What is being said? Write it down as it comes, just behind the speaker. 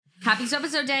Happy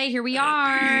SWEpisode day. Here we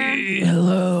are.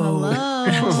 Hello.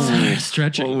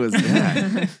 Stretching. What was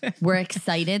that? We're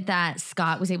excited that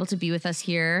Scott was able to be with us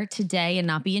here today and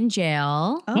not be in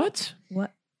jail. What?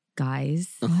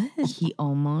 Guys, he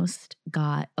almost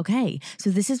got, okay. So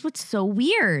this is what's so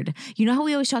weird. You know how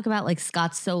we always talk about like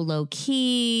Scott's so low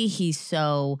key, he's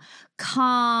so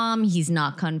calm, he's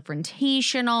not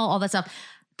confrontational, all that stuff.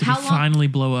 Did he finally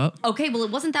blow up? Okay, well, it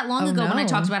wasn't that long ago when I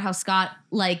talked about how Scott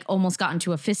like almost got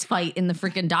into a fist fight in the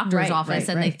freaking doctor's office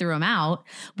and they threw him out.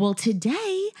 Well,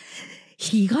 today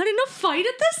he got in a fight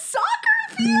at the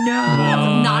soccer field.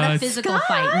 No. Not a physical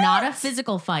fight. Not a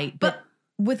physical fight. But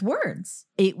with words.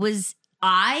 It was,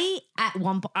 I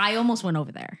almost went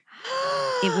over there.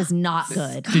 It was not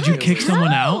good. Did you kick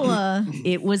someone out?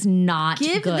 It was not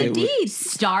Give good. the deeds.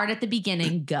 Start at the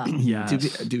beginning, go. Yes.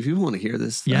 Do people want to hear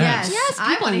this? Yes. Yes,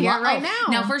 I want to hear it right now.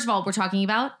 Now, first of all, we're talking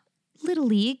about Little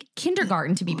League,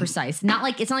 kindergarten to be precise. Not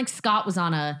like, it's not like Scott was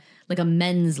on a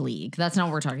men's league. That's not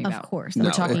what we're talking about. Of course.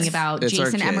 We're talking about it's our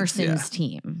Jason kids, Emerson's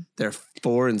team. They're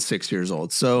 4 and 6 years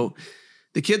old. So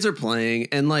the kids are playing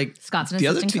and like Scott's an the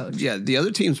other assistant coach. Yeah, the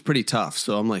other team's pretty tough.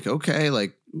 So I'm like, okay,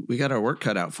 like we got our work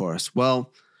cut out for us.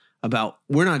 Well,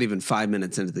 we're not even 5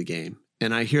 minutes into the game.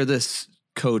 And I hear this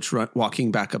coach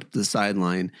walking back up the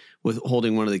sideline with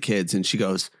holding one of the kids. And she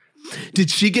goes, "Did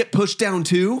she get pushed down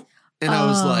too?" And I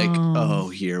was like, oh,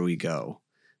 here we go.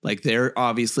 Like they're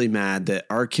obviously mad that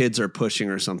our kids are pushing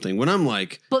or something. When I'm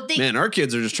like, man, our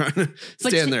kids are just trying to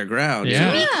stand their ground. Yeah.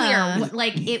 To be clear,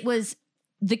 like it was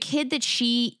the kid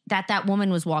that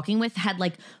woman was walking with had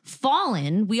like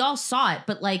fallen. We all saw it,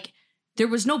 but like there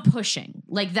was no pushing.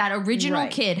 Like that original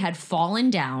kid had fallen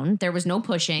down. There was no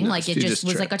pushing. Like it just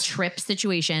was like a trip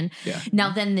situation. Yeah.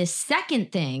 Now then this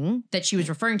second thing that she was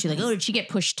referring to, like, oh, did she get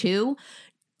pushed too?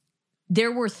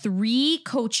 There were 3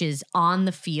 coaches on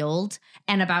the field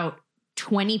and about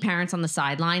 20 parents on the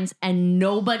sidelines, and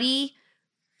nobody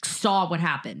saw what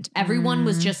happened. Everyone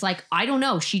was just like, I don't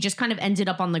know. She just kind of ended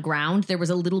up on the ground. There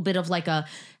was a little bit of like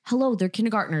hello, they're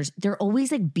kindergartners. They're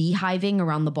always like beehiving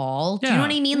around the ball. Do you know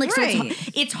what I mean? Like, so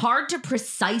it's hard to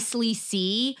precisely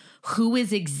see who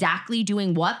is exactly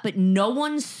doing what, but no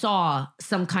one saw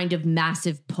some kind of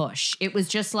massive push. It was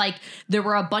just like there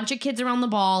were a bunch of kids around the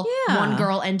ball. Yeah. One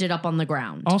girl ended up on the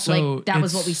ground. Also, like, that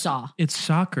was what we saw. It's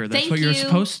soccer. That's Thank what you're you.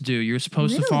 supposed to do. You're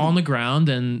supposed to fall on the ground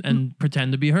and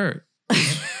pretend to be hurt.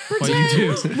 What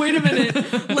you do. Wait a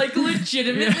minute. Like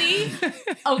legitimately?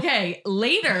 Okay.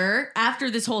 Later,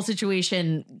 after this whole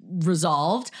situation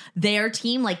resolved, their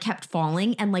team like kept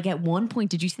falling. And like at one point,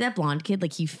 did you see that blonde kid?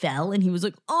 Like he fell and he was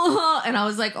like, oh, and I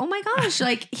was like, oh my gosh.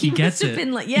 Like he gets must have it.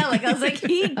 been like, yeah, like I was like,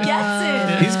 he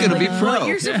gets it. He's going to be pro. What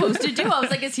you're supposed to do. I was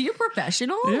like, is he a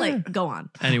professional? Yeah. Like, go on.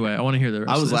 Anyway, I want to hear the rest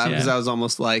I was of this. laughing because I was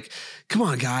almost like, come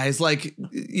on, guys. Like,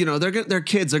 you know, they're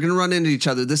kids. They're going to run into each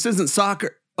other. This isn't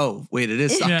soccer. Oh, wait, it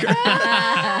is soccer.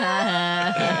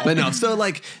 Yeah. But no, so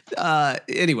like,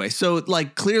 anyway, so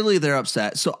like clearly they're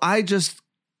upset. So I just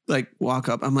like walk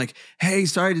up. I'm like, hey,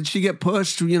 sorry, did she get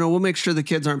pushed? You know, we'll make sure the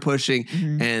kids aren't pushing.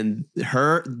 Mm-hmm. And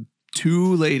her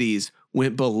 2 ladies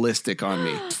went ballistic on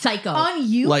me. Psycho. On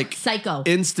you? Like psycho.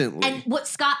 Instantly. And what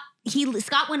Scott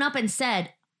went up and said,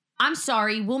 I'm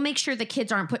sorry, we'll make sure the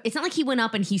kids aren't it's not like he went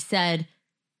up and he said,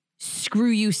 screw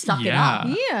you, suck it up.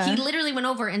 Yeah. He literally went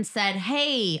over and said,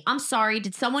 hey, I'm sorry,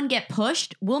 did someone get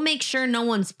pushed? We'll make sure no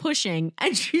one's pushing.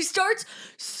 And she starts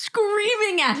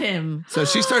screaming at him. So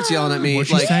she starts yelling at me.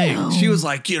 What's like, she saying? She was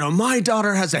like, you know, my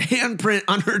daughter has a handprint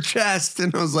on her chest.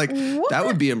 And I was like, that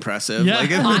would be impressive. Yeah.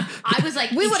 Like, I was like,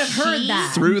 we would have heard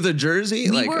that. Through the jersey?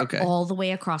 We like, were okay. all the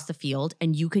way across the field,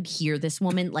 and you could hear this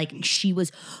woman, like, she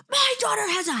was, my daughter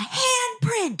has a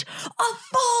handprint, a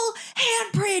full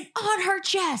handprint on her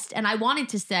chest. And I wanted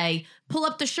to say, pull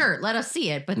up the shirt, let us see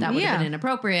it. But that would have been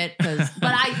inappropriate.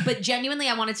 But genuinely,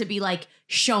 I wanted to be like,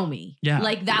 show me. Yeah.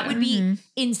 Like, that would be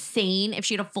insane if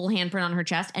she had a full handprint on her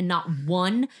chest and not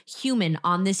one human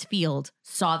on this field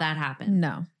saw that happen.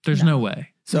 No. There's no way.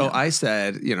 So I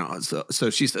said, you know, so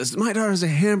she says, my daughter has a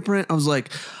handprint. I was like,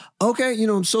 okay, you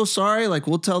know, I'm so sorry. Like,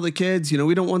 we'll tell the kids, you know,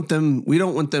 we don't want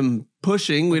them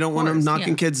pushing. We don't want them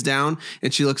knocking kids down.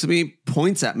 And she looks at me,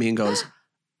 points at me and goes,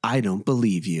 I don't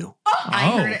believe you.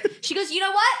 I heard it. She goes, you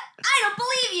know what? I don't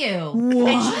believe you. What?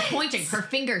 And she's pointing her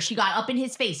finger. She got up in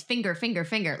his face. Finger.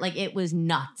 Like, it was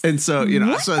nuts. And so, you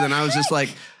know, so then I was just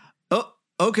like, oh,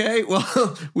 okay,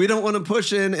 well, we don't want to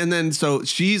push in. And then so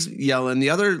she's yelling, the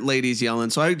other lady's yelling.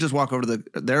 So I just walk over to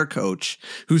their coach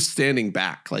who's standing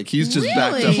back. Like he's just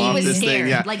backed up off this thing.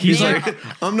 Yeah. Like he's like,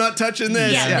 I'm not touching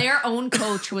this. Yeah, their own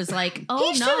coach was like,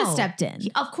 oh, he should have stepped in.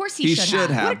 Of course he should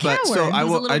have. But so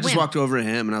I just walked over to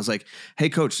him and I was like, hey,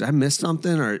 coach, did I miss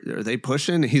something? Or are they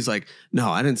pushing? And he's like, no,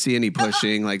 I didn't see any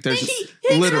pushing. Like there's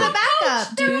literally.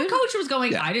 Their coach was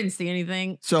going, I didn't see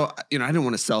anything. So, I didn't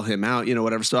want to sell him out,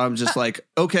 whatever. So I'm just like,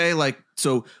 okay, like,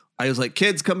 so I was like,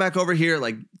 kids, come back over here.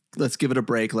 Like, let's give it a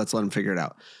break. Let's let him figure it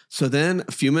out. So then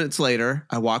a few minutes later,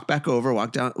 I walk back over,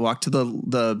 walk to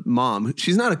the mom.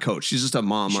 She's not a coach. She's just a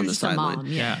mom on the sideline.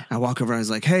 Yeah. I walk over. I was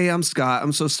like, hey, I'm Scott.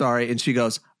 I'm so sorry. And she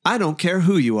goes, I don't care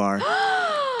who you are.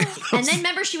 And then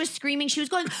remember, she was screaming. She was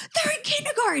going, they're in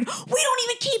kindergarten. We don't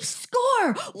even keep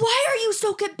score. Why are you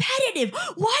so competitive?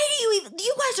 Why do you even,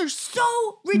 you guys are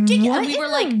so ridiculous. What and we were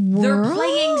in like, the they're world?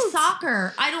 playing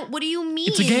soccer. What do you mean?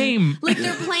 It's a game. Like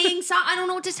they're playing soccer. I don't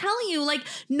know what to tell you. Like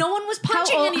no one was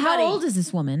punching anybody. How old is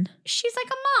this woman? She's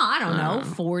like a mom. I don't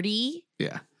know, 40.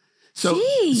 Yeah. So,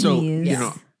 Jeez.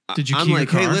 Did you I'm key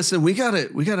like, your car? hey, listen, we gotta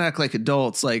act like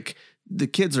adults. Like the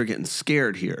kids are getting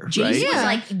scared here, Jace right? was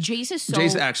like, Jace is so.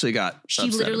 Jace actually got. She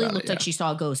upset literally about looked it, like she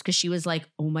saw a ghost because she was like,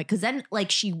 oh my. Because then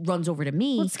like she runs over to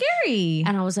me. Well, it's scary.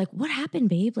 And I was like, what happened,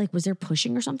 babe? Like, was there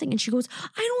pushing or something? And she goes,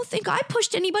 I don't think I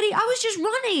pushed anybody. I was just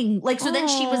running. Like, so then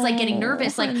she was like getting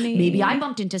nervous. Like, honey. maybe I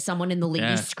bumped into someone and the lady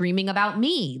Yeah. screaming about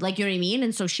me. Like, you know what I mean?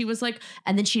 And so she was like,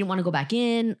 and then she didn't want to go back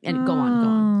in and go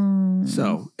on.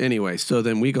 So anyway, so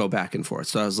then we go back and forth.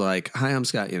 So I was like, hi, I'm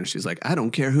Scott. She's like, I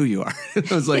don't care who you are.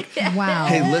 I was like, Wow.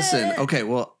 hey, listen. Okay,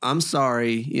 well, I'm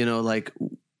sorry. Like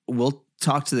we'll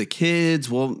talk to the kids.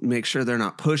 We'll make sure they're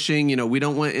not pushing. We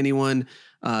don't want anyone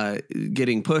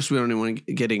getting pushed. We don't want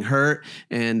anyone getting hurt.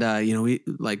 And, we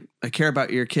like, I care about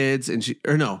your kids. And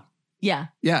Yeah.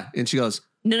 Yeah. And she goes,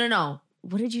 No.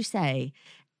 What did you say?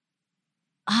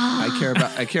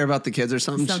 I care about the kids or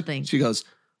something. Something. She goes,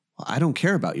 well, I don't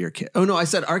care about your kid. Oh no, I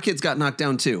said our kids got knocked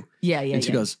down too. Yeah. And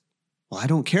she goes, well, I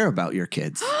don't care about your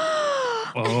kids.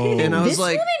 Oh. And I was this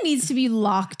like, woman needs to be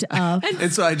locked up.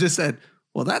 and so I just said,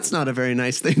 well, that's not a very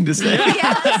nice thing to say.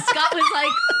 Yeah. Scott was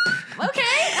like,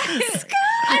 okay.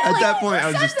 At that point, I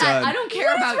was just done. I don't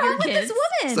care about your kids. This woman.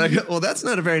 It's like, well, that's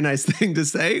not a very nice thing to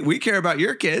say. We care about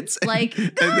your kids. Like,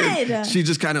 And then good. she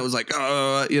just kind of was like,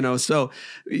 so,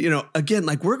 again,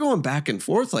 like we're going back and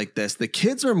forth like this. The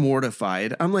kids are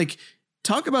mortified. I'm like,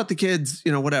 talk about the kids,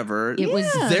 whatever. It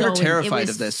was They're so- terrified it was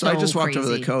of this. So I just walked over to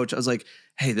crazy. the coach. I was like,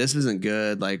 hey, this isn't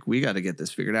good. Like, we got to get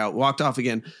this figured out. Walked off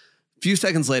again. A few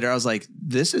seconds later, I was like,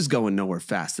 this is going nowhere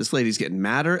fast. This lady's getting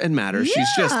madder and madder. She's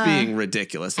just Yeah. being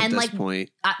ridiculous at And, this like,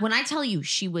 point. When I tell you,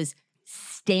 she was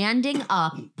standing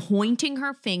up, pointing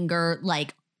her finger,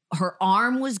 like her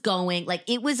arm was going, like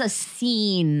it was a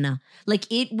scene. Like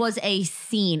it was a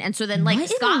scene. And so then like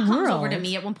What in Scott the comes over to world?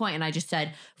 me at one point and I just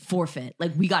said, forfeit.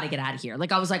 Like we got to get out of here.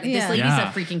 Like I was like, this Yeah. lady's Yeah.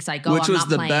 a freaking psycho. Which I'm was not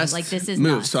the playing. best Like this is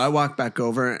move. nuts. So I walked back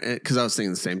over because I was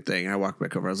thinking the same thing. I walked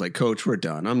back over. I was like, Coach, we're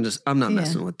done. I'm not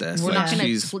messing with this. We're Like, not going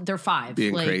she's to, they're 5.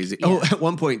 being Like, crazy. yeah. Oh, at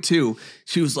one point too,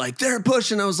 she was like, they're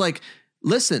pushing. I was like,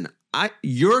 listen,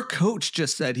 your coach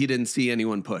just said he didn't see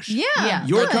anyone push. Yeah.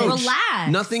 Your Like, coach.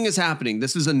 relax. Nothing is happening.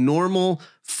 This is a normal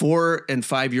 4 and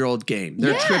 5-year-old game.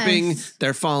 They're Yes. tripping.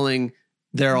 They're falling.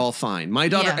 They're all fine. My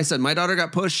daughter, Yeah. I said, my daughter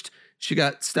got pushed. She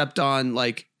got stepped on.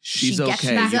 Like she's She gets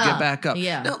okay. back You up. get back up.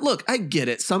 Yeah. Now, look, I get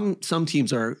it. Some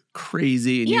teams are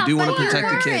crazy and Yeah, you do want to fire.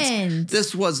 protect the kids. Parents.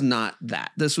 This was not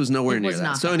that. This was nowhere It near was that.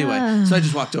 not So that. anyway, so I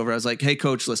just walked over. I was like, hey,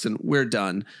 coach, listen, we're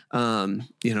done.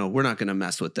 We're not going to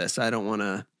mess with this. I don't want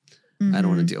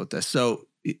to deal with this. So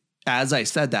as I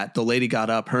said that, the lady got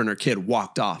up, her and her kid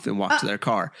walked off and walked to their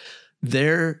car.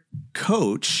 Their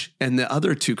coach and the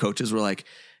other 2 coaches were like,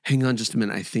 hang on just a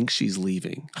minute. I think she's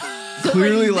leaving. So,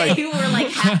 Clearly they were like, they were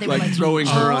like like throwing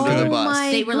her under the bus.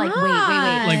 my They were like, wait.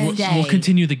 Like we'll Stay.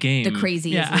 continue the game. The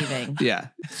crazy Yeah. is leaving. Yeah.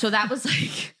 So that was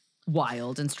like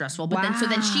wild and stressful. But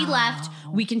then she left.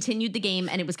 We continued the game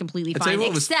and it was completely I'd say fine.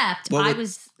 what was- Except what I was-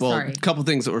 was Well, sorry. a couple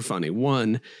things that were funny.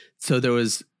 One, so there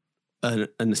was an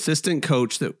assistant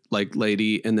coach that like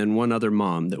lady, and then one other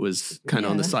mom that was kind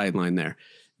of on the sideline there.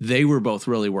 They were both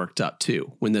really worked up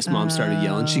too. When this mom started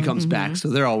yelling, she comes back. So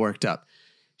they're all worked up.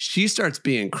 She starts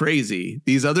being crazy.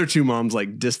 These other 2 moms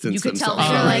like distance You could tell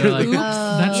themselves. they were like, You're like, oops.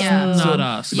 that's Yeah. not So-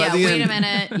 us. by Yeah, the wait end, a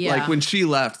minute. Yeah. Like when she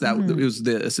left, that it was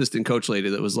the assistant coach lady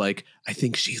that was like, I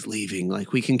think she's leaving.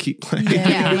 Like we can keep playing.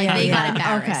 yeah, like they got yeah.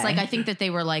 embarrassed. Okay. Like I think that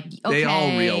they were like, okay, They all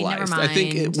never realized. mind. I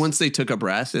think once they took a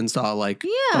breath and saw like,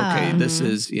 Yeah. okay, this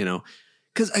is,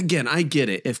 because again, I get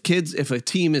it. If a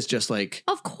team is just like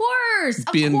Of course.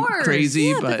 being crazy,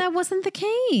 Yeah, but that wasn't the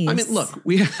case. I mean, look,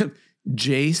 we have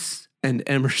Jace and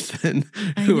Emerson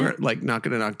who are like not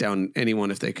going to knock down anyone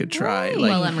if they could try. Right.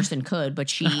 Like, Well, Emerson could,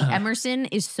 but Emerson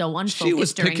is so unfocused she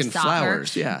was during picking soccer.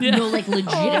 flowers. Yeah. No, like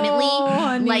legitimately,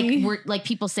 honey. like we're like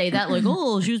people say that, like,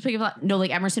 oh, she was picking flowers. No, like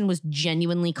Emerson was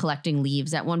genuinely collecting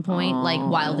leaves at one point, like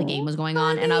while the game was going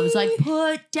on, and I was like,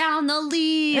 put down the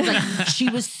leaves. Like she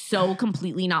was so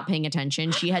completely not paying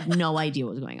attention. She had no idea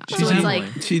what was going on. So it's like,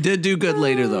 She did do good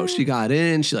later though. She got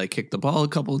in. She like kicked the ball a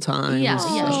couple of times. Yeah,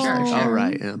 So yeah, it's sure, like, sure. all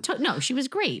right. Yeah. no, she was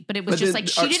great, but it was But just then- like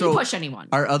she didn't so push anyone.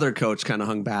 Our other coach kind of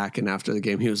hung back, and after the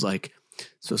game, he was like,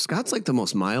 "So Scott's like the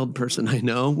most mild person I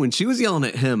know." When she was yelling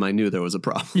at him, I knew there was a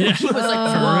problem. Yeah. He was like,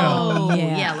 Oh, whoa,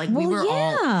 yeah. yeah, like we Well, were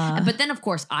all. yeah. But then, of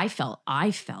course, I felt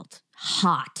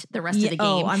hot the rest of the game.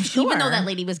 Oh, I'm sure. Even though that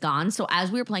lady was gone. So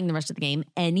as we were playing the rest of the game,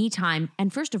 anytime,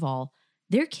 and first of all,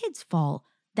 their kids fall.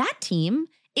 That team,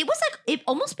 it was like it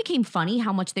almost became funny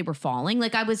how much they were falling.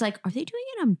 Like I was like, are they doing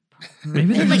it on?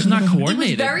 Maybe they're just not It was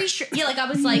coordinated. very yeah. Like I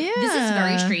was like, this is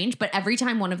very Yeah. strange. But every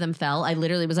time one of them fell, I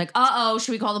literally was like,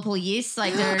 should we call the police?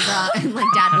 Like there's and like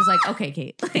Dad was like, okay,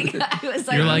 Kate. Like I was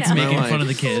like, You're like no. making My fun of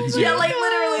the life. kids. Yeah, like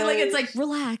literally, like it's like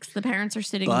relax. The parents are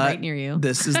sitting But right near you.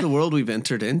 this is the world we've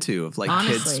entered into of like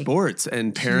kids Honestly. sports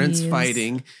and parents Jeez.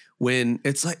 fighting when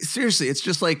it's like, seriously, it's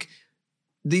just like,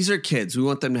 these are kids. We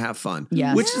want them to have fun.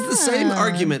 Yeah. Which is the same Yeah.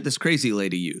 argument this crazy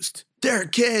lady used. They're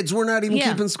kids. We're not even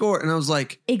Yeah. keeping score. And I was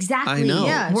like, Exactly. I know.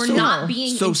 Yeah, We're sure. not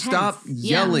being so intense. stop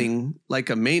Yeah. yelling like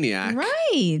a maniac.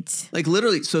 Right. Like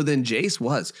literally. So then Jace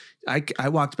was. I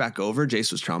walked back over.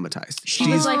 Jace was traumatized. She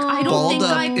was like, I don't balled think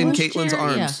up I in pushed Caitlin's her.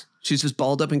 arms. Yeah. She's just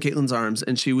balled up in Caitlin's arms,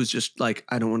 and she was just like,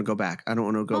 I don't want to go back. I don't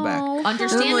want to go back. Oh,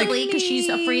 Understandably, because she's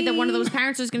honey. afraid that one of those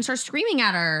parents is going to start screaming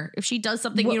at her if she does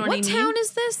something. You know what I What mean? town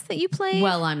is this that you play?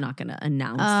 Well, I'm not going to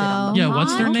announce it on the Yeah,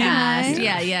 what's their name? podcast.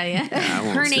 Okay. Yeah. I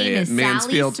won't Her say name it. is Sally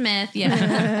Mansfield. Smith.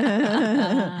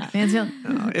 Yeah. Mansfield.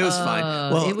 No, it was fine.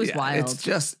 Well, it was yeah, wild. It's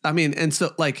just, I mean, and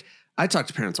so like I talk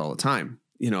to parents all the time.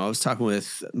 You know, I was talking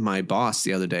with my boss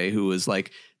the other day who was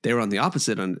like, they were on the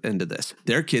opposite end of this.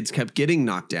 Their kids kept getting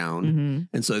knocked down. Mhm.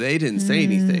 And so they didn't say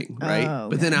anything, right? Oh,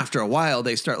 But then okay. after a while,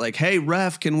 they start like, hey,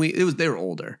 ref, can we? They were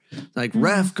older. Like,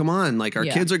 ref, come on. Like, our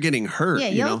Yeah. kids are getting hurt. Yeah,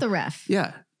 you yell know? at the ref.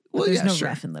 Yeah. Well, There's yeah, no sure.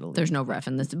 ref in Little League. There's no ref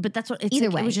in this, but that's what it's Either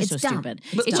like, way, it was just so it's dumb. stupid.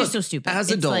 But It's look, just so stupid. As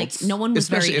It's adults, like, no one was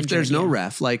especially very if there's injured, no yeah.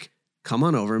 ref, like, come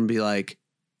on over and be like,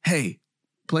 hey,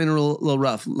 playing a little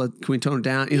rough. Can we tone it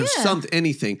down? You know, Yeah. something,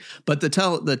 anything. But the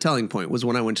telling point was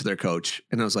when I went to their coach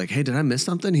and I was like, hey, did I miss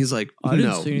something? He's like, I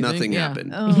didn't no, see anything. nothing Yeah.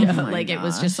 happened. Oh Yeah, my like it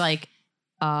was gosh. just like,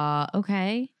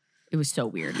 okay. It was so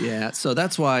weird. Yeah. So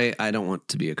that's why I don't want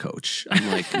to be a coach. I'm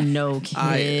like, No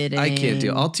kidding. I can't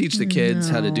deal. I'll teach the kids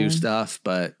how to do No. stuff,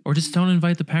 but Or just don't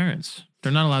invite the parents.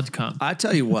 They're not allowed to come. I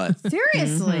tell you what,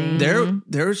 Seriously. Mhm.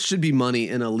 there should be money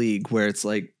in a league where it's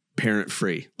like parent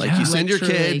free. Like Yeah. you send Like, your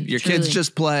kid, your kids truly.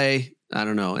 just play. I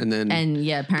don't know, and then And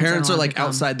yeah, parents are allowed like to come.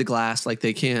 outside the glass, like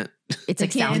they can't It's They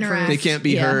like can't soundproof. interact. they can't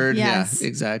be Yeah. heard. Yes. Yeah,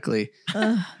 exactly.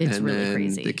 Ugh. It's and really then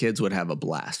crazy. the kids would have a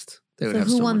blast. They would So have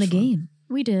who so won much the fun. game?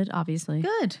 We did, obviously.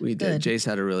 Good. We did. Good. Jace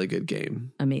had a really good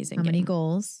game. Amazing. How many game.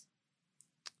 goals?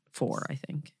 4, I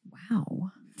think.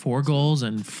 Wow. 4 goals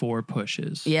and 4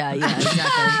 pushes. Yeah, yeah,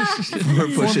 exactly. 4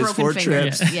 pushes, broken 4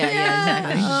 fingers. trips. Yeah, yeah,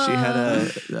 exactly. She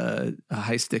had a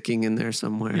high sticking in there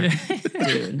somewhere. Yeah.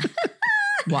 Dude.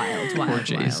 Wild, Poor wild,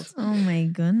 Jace. wild. Oh my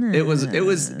goodness.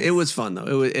 It was fun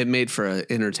though. It made for an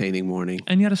entertaining morning.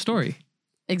 And you had a story.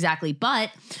 Exactly.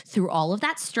 But through all of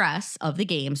that stress of the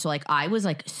game, so like I was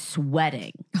like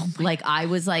sweating. Like I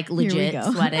was like we legit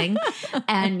go. sweating.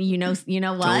 And you know what?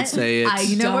 Don't say it.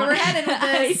 You know where we're headed with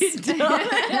I this. don't-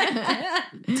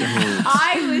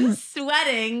 I was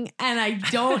sweating and I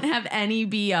don't have any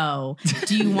BO.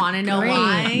 Do you want to know Great.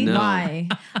 why? No. Why?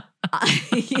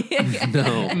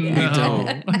 No, we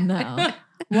don't. No.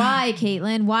 Why,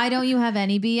 Caitlin? Why don't you have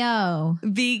any BO?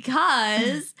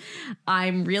 Because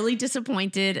I'm really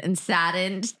disappointed and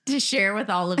saddened to share with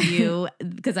all of you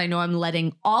because I know I'm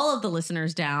letting all of the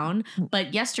listeners down.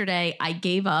 But yesterday I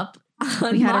gave up.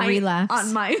 We had a relapse.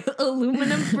 On my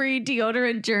aluminum-free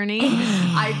deodorant journey.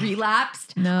 I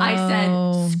relapsed. No. I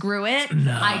said, screw it.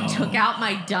 No. I took out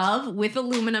my Dove with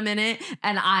aluminum in it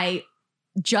and I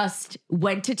just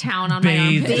went to town on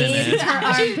Bathed my in armpits. it. Bathed her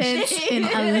armpits in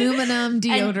aluminum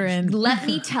deodorant. And let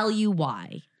me tell you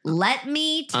why. Let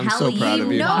me tell I'm so you proud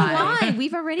of you. No, why. why?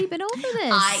 We've already been over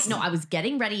this. I was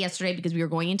getting ready yesterday because we were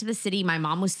going into the city. My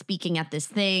mom was speaking at this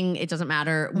thing. It doesn't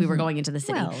matter. We were going into the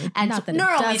city. Well, and not so, that it no,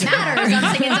 it doesn't matters. matter.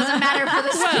 I'm saying it doesn't matter for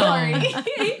the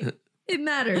Well. story. It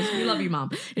matters. We love you,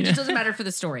 Mom. It just doesn't matter for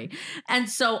the story. And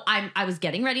so I was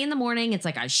getting ready in the morning. It's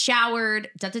like I showered,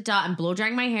 I'm blow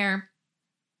drying my hair.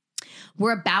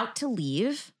 We're about to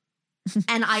leave.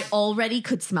 And I already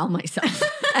could smell myself.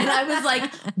 And I was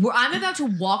like, I'm about to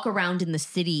walk around in the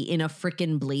city in a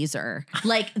freaking blazer.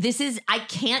 Like, I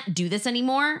can't do this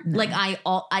anymore. No.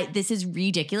 Like, this is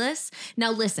ridiculous.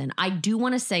 Now, listen, I do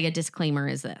want to say a disclaimer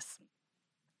is this.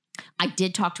 I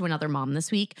did talk to another mom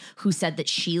this week who said that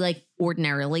she like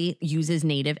ordinarily uses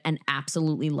Native and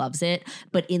absolutely loves it.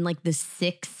 But in like the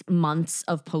 6 months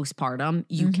of postpartum,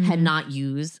 you cannot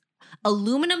use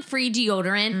aluminum-free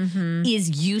deodorant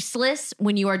is useless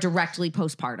when you are directly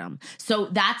postpartum. So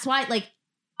that's why, like,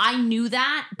 I knew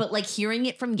that, but like hearing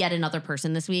it from yet another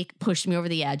person this week pushed me over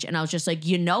the edge. And I was just like,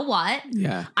 you know what?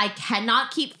 Yeah. I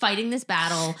cannot keep fighting this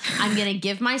battle. I'm going to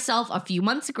give myself a few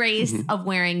months grace of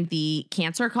wearing the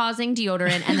cancer-causing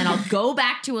deodorant, and then I'll go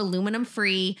back to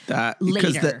aluminum-free later.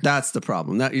 Because that's the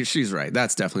problem. She's right.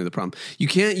 That's definitely the problem. You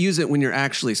can't use it when you're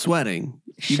actually sweating.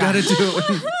 You got to do it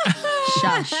when...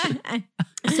 Shush.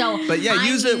 So, but yeah,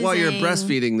 use it while you're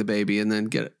breastfeeding the baby, and then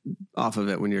get off of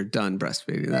it when you're done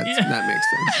breastfeeding. That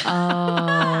makes sense.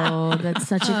 Oh, that's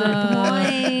such a good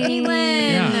point.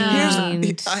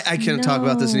 I can't talk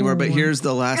about this anymore. But here's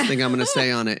the last thing I'm going to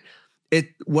say on it.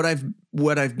 What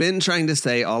I've been trying to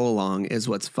say all along is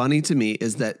what's funny to me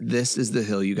is that this is the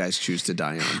hill you guys choose to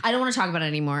die on. I don't want to talk about it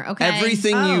anymore. Okay,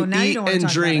 everything you eat and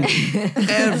drink,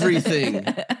 everything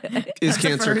is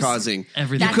cancer causing.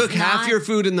 Everything. You cook half your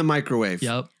food in the microwave.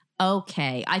 Yep.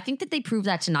 Okay, I think that they proved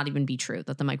that to not even be true.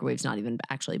 That the microwave's not even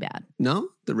actually bad. No,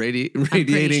 the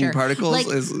radiating particles like,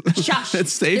 is shush.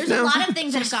 It's safe There's now. a lot of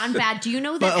things that have gotten bad. Do you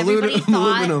know that but everybody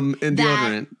aluminum thought and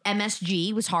that deodorant.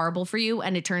 MSG was horrible for you,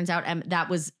 and it turns out that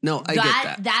was I get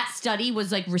that. That study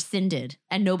was like rescinded,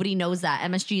 and nobody knows that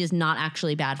MSG is not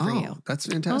actually bad for you. That's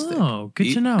fantastic. Oh,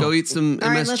 good to know. Go eat some MSG. All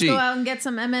right, let's go out and get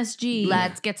some MSG.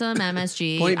 Let's get some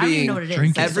MSG. Point I don't even being, know what it is.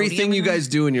 drink it. everything you guys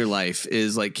do in your life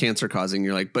is like cancer causing.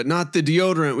 You're like, but not the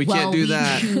deodorant. We can't do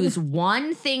that. We choose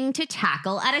one thing to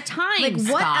tackle at a time. Like,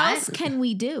 Scott. what else can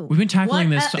we do? We've been tackling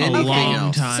this a anything long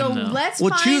else. time So now. let's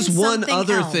choose one something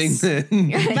other else. thing then.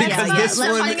 Because this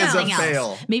Let's one find is a something else.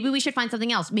 fail. Maybe we should find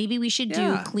something else. Maybe we should do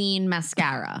Yeah. clean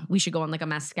mascara. We should go on like a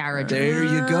mascara journey. There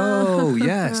you go.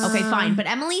 Yes. Okay, fine. But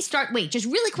Emily, wait, just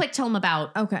really quick, tell them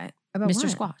about Okay. About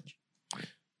Mr. what? Squatch.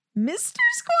 Mr.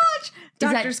 Squatch?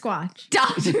 Dr. Squatch.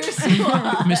 Dr.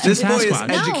 Squatch. Mr. This boy is Sasquatch.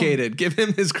 educated. Give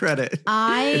him his credit.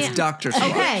 It's Dr. Squatch.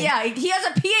 Okay. Yeah, he has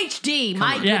a PhD.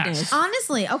 My Yes. goodness.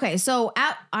 Honestly, okay, so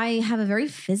I have a very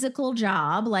physical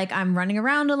job. Like, I'm running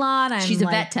around a lot. She's a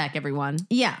like, vet tech, everyone.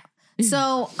 Yeah.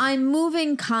 So I'm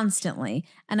moving constantly,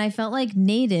 and I felt like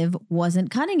Native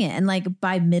wasn't cutting it. And like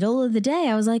by middle of the day,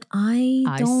 I was like, I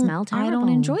smell don't terrible.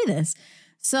 enjoy this.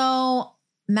 So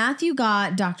Matthew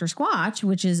got Dr. Squatch,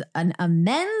 which is a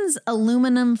men's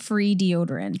aluminum-free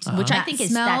deodorant, Which I that think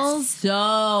is smells that's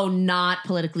so not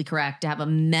politically correct to have a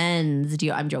men's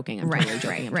deodorant. I'm joking. I'm totally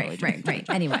joking. I'm totally joking. right.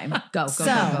 Anyway, Go.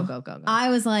 I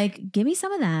was like, give me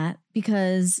some of that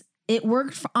because it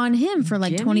worked on him for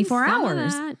like Give me 24 some of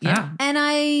hours. that. Yeah. And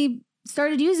I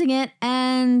started using it,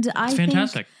 and I It's think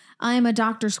fantastic. I'm a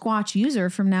Dr. Squatch user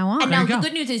from now on. And now you the go.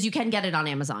 good news is you can get it on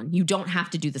Amazon. You don't have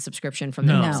to do the subscription from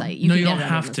the No. website. You can don't get it on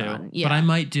have to. Amazon. Yeah. But I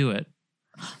might do it.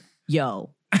 Yo,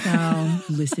 So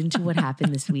listen to what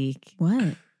happened this week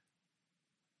what?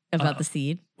 about the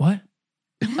seed. What?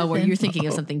 Oh, well, you're thinking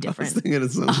of something I was different. thinking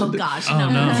of something Oh different. gosh, Oh, no,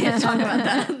 no. we can't talk about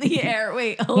that on the air.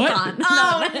 Wait, hold What? on.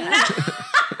 Oh,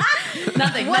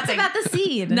 Nothing. What's nothing. about the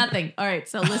seed? Nothing. All right.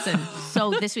 So listen.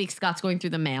 So this week Scott's going through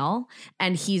the mail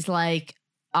and he's like,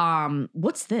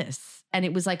 what's this? And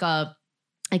it was like a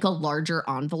larger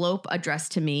envelope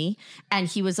addressed to me. And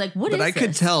he was like, what is But I this?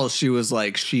 could tell she was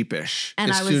like sheepish.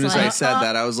 And as I was soon as I like, said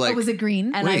that, I was like, Oh, was it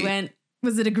green? And Wait. I went,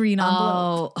 Was it a green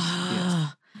envelope?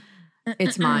 oh,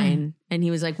 it's mine. And he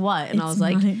was like, what? And I was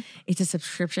like, mine. it's a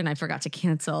subscription I forgot to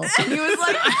cancel. And he was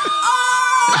like,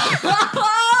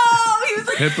 oh, he was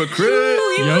like, hypocrite.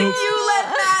 you Yup. let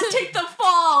Matt take the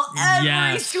fall every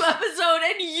Yes. episode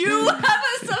and you have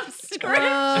a subscription.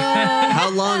 How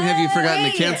long have you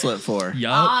forgotten to cancel it for?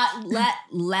 Yup.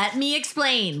 Let me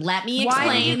explain. Let me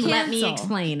Why did explain. you Let me cancel?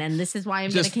 explain. And this is why I'm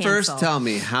going to Just cancel. first tell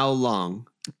me how long.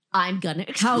 I'm going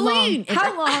to How long? explain.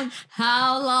 How long?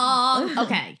 How long?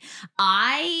 Okay.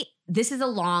 This is a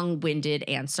long-winded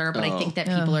answer, but I Oh. think that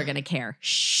people are going to care.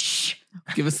 Shh.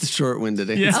 Give us the short-winded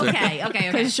Yeah. answer. Okay.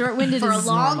 Because short-winded For a is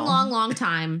long, normal. long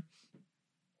time,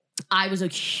 I was a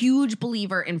huge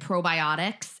believer in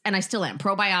probiotics, and I still am.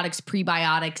 Probiotics,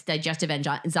 prebiotics, digestive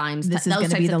enzymes. This is those going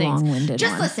to types be of the things. long-winded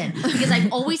Just one. listen, because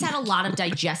I've always had a lot of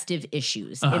digestive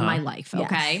issues in my life. Yes.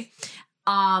 Okay.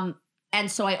 And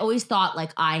so I always thought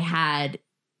like I had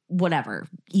whatever,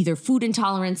 either food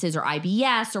intolerances or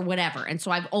IBS or whatever. And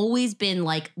so I've always been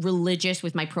like religious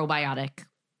with my probiotic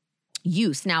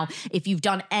use. Now, if you've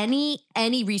done any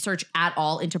research at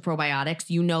all into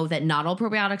probiotics, you know that not all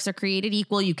probiotics are created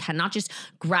equal. You cannot just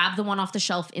grab the one off the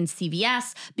shelf in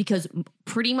CVS because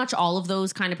pretty much all of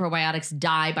those kind of probiotics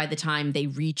die by the time they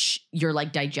reach your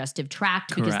like digestive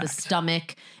tract because the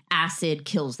stomach acid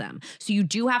kills them. So you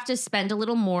do have to spend a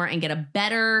little more and get a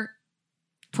better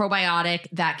probiotic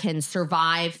that can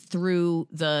survive through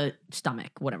the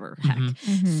stomach, whatever heck.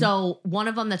 So one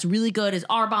of them that's really good is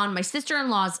Arbonne. My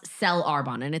sister-in-laws sell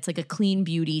Arbonne, and it's like a clean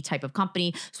beauty type of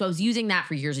company. So I was using that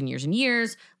for years and years and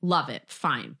years. Love it.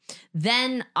 Fine.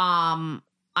 Then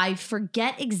I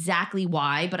forget exactly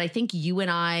why, but I think you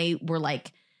and I were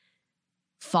like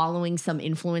following some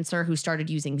influencer who started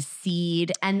using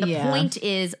seed. And the point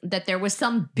is that there was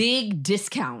some big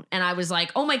discount. And I was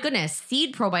like, oh my goodness,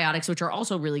 seed probiotics, which are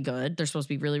also really good. They're supposed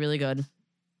to be really, really good.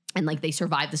 And like they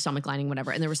survive the stomach lining, whatever.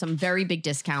 And there was some very big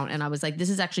discount. And I was like, this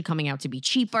is actually coming out to be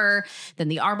cheaper than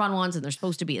the Arbonne ones. And they're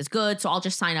supposed to be as good. So I'll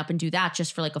just sign up and do that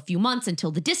just for like a few months until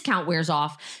the discount wears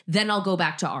off. Then I'll go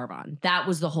back to Arbonne. That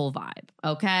was the whole vibe.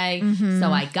 Okay.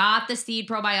 So I got the seed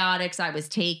probiotics. I was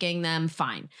taking them.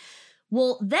 Fine.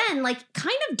 Well, then, like,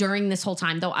 kind of during this whole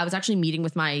time, though, I was actually meeting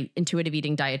with my intuitive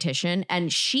eating dietitian,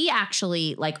 and she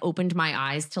actually, like, opened my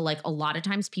eyes to, like, a lot of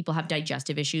times people have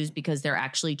digestive issues because they're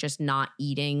actually just not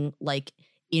eating, like,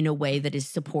 in a way that is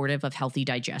supportive of healthy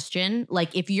digestion.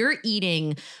 Like, if you're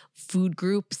eating food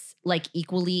groups, like,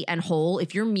 equally and whole,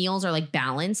 if your meals are, like,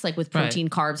 balanced, like, with protein,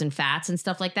 carbs, and fats and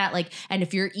stuff like that, like, and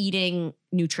if you're eating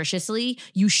nutritiously,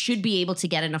 you should be able to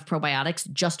get enough probiotics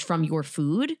just from your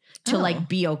food to like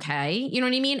be okay. You know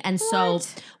what I mean? And so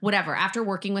whatever, after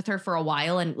working with her for a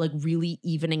while and like really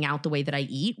evening out the way that I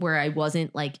eat, where I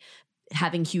wasn't like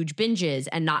having huge binges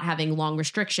and not having long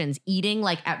restrictions, eating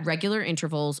like at regular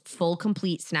intervals, full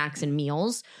complete snacks and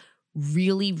meals,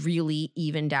 really, really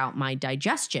evened out my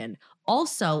digestion.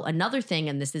 Also, another thing,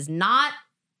 and this is not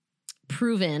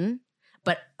proven,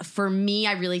 but for me,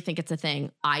 I really think it's a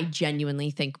thing. I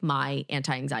genuinely think my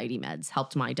anti-anxiety meds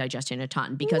helped my digestion a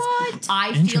ton because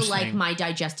I feel like my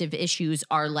digestive issues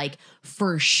are like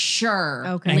for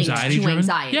sure linked to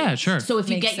anxiety. Yeah, sure. So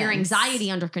if you get your anxiety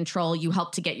under control, you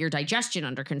help to get your digestion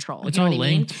under control. It's you know all what I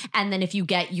mean? linked. And then if you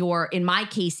get your, in my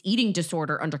case, eating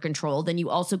disorder under control, then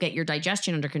you also get your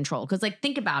digestion under control. Because like,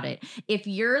 think about it. If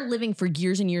you're living for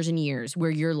years and years and years where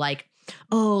you're like,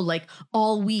 oh, like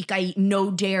all week I eat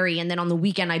no dairy and then on the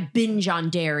weekend I binge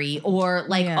on dairy, or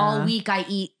like all week I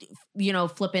eat, you know,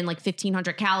 flipping like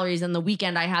 1,500 calories and the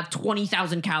weekend I have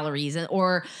 20,000 calories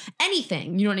or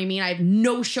anything, you know what I mean? I have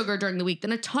no sugar during the week,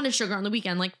 then a ton of sugar on the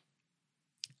weekend. Like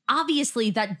obviously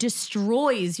that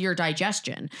destroys your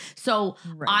digestion. So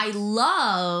I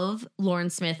love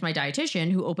Lauren Smith, my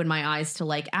dietitian, who opened my eyes to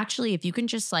like, actually, if you can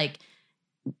just like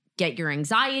get your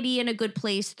anxiety in a good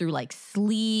place through like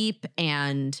sleep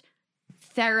and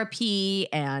therapy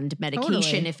and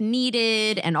medication if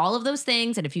needed and all of those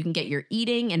things. And if you can get your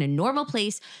eating in a normal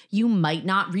place, you might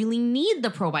not really need the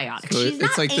probiotics. So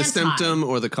it's like the symptom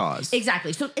or the cause.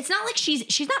 Exactly. So it's not like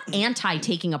she's not anti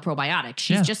taking a probiotic.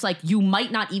 She's just like, you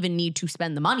might not even need to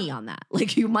spend the money on that.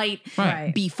 Like you might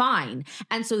be fine.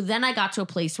 And so then I got to a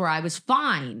place where I was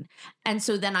fine. And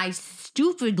so then I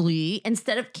stupidly,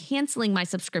 instead of canceling my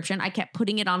subscription, I kept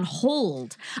putting it on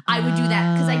hold. I would do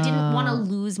that because I didn't want to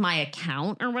lose my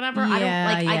account or whatever.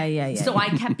 So I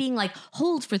kept being like,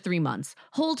 hold for 3 months,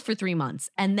 hold for 3 months.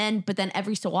 And then, but then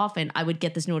every so often I would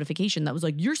get this notification that was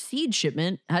like, your seed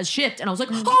shipment has shipped. And I was like,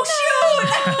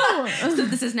 oh shoot. So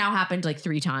this has now happened like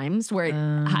 3 times where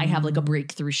I have like a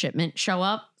breakthrough shipment show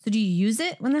up. So do you use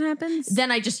it when that happens? Then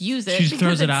I just use it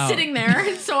because it's sitting there.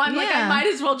 And so I'm like, I might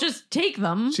as well just take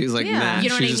them. She's like, nah, you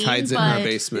know she just hides it in her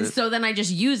basement. So then I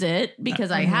just use it because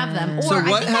I have them. Or so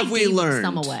what have we learned?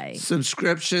 Some away.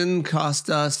 Subscription cost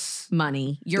us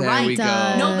money. You're there right. We go.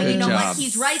 No, but Good you know job. what?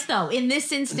 He's right though. In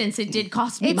this instance, it did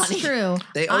cost me money. It's true.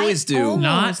 They always do.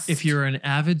 Not if you're an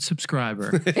avid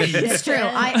subscriber. It's true.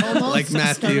 I almost like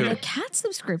Matthew. started a cat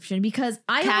subscription because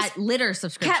I cat litter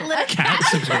subscription. Cat litter. Cat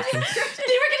subscription.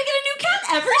 They were going to get a new cat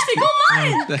every single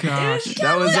month. Gosh.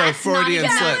 That was our That's not Freudian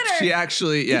even slip. better. She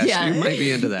actually, she might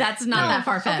be into that. That's not that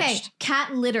far fetched. Okay,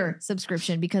 cat litter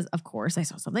subscription because of course I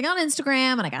saw something on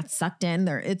Instagram and I got sucked in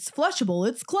there. It's flushable,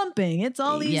 it's clumping, it's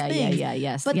all these things.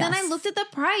 Yes. But then I looked at the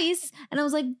price and I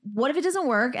was like, what if it doesn't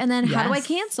work? And then how do I Yes.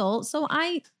 cancel? So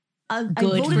I Good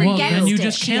voted for you. against Then you it.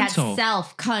 just She had cancel.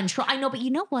 self-control. I know, but you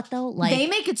know what though? Like They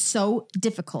make it so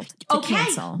difficult to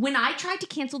cancel. When I tried to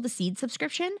cancel the Seed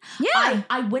subscription, Yeah.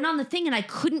 I went on the thing and I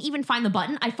couldn't even find the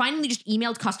button. I finally just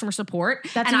emailed customer support.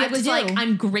 That's and what you I have to was do. like,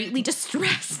 I'm greatly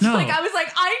distressed. No. Like I was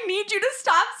like, I need you to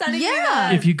stop sending me Yeah.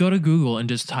 that. If you go to Google and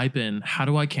just type in, how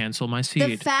do I cancel my The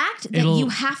seed? fact that It'll- you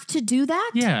have to do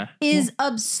that Yeah.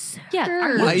 absurd. Yeah,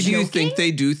 are you Why do you joking? think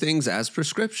they do things as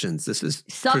prescriptions? This is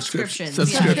Subscriptions.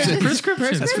 Subscriptions.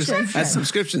 Prescriptions. As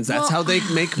subscriptions. That's how they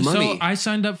make So money. I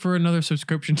signed up for another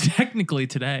subscription technically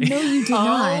today. No, you did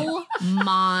not. Oh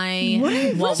my!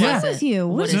 What's was wrong it? with you?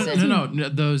 What What is is it? it? No,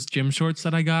 those gym shorts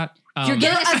that I got. You're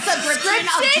getting a A subscription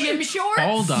of gym shorts.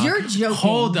 Hold on. You're joking.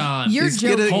 Hold on. You're He's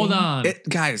joking. gonna- Hold on.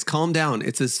 Guys, calm down.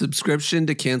 It's a subscription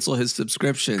to cancel his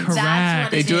subscriptions. Correct. That's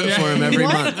what They do it for him every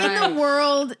What month. in the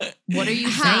world? What are you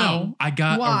How? saying? I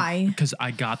got Why? Because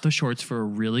I got the shorts for a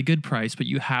really good price, but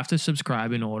you have to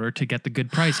subscribe in order to get the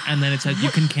good price, and then it says you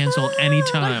can cancel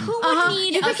anytime. Who would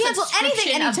need You can a cancel anything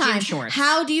subscription of gym anytime. shorts?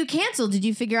 How do you cancel? Did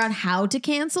you figure out how to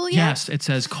cancel yet? Yes, it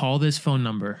says call this phone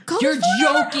number. You're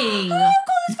joking.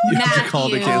 You have to call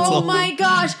to Matthew. cancel. Oh my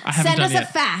gosh. I haven't Send done us a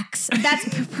yet. fax.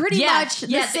 That's pretty much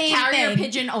the same carrier thing.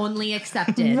 pigeon only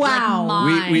accepted. Wow.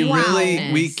 Like, We my really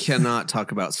goodness. we cannot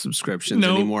talk about subscriptions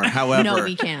Nope. anymore. However, No,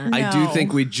 we can't. I do No.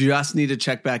 think we just need to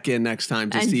check back in next time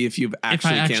to And see if you've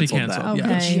actually, actually canceled cancel, that.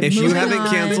 yeah. Okay. If you moving haven't on.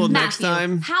 canceled next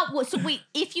Matthew, time, so wait,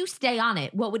 if you stay on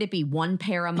it, what would it be? One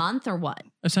pair a month or what?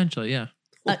 Essentially, yeah.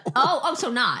 So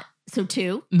not. So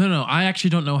two? No. I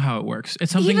actually don't know how it works.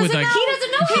 It's something with like. He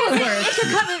doesn't know how it works. It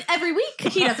could come in every week.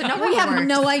 He doesn't know how We it have works.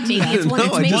 no idea. Maybe it's one,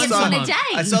 No, I maybe just it's saw- one a day.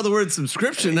 I saw the word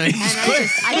subscription. I And just I clicked.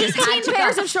 just had 18 to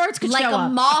pairs go. of shorts could like show a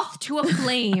up. moth to a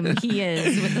flame. He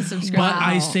is with the subscription. But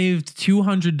I saved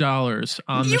 $200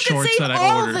 on You the could shorts save that I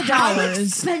all ordered. the How dollars.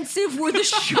 expensive were the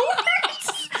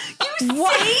shorts? You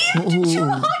What? saved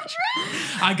 200.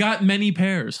 I got many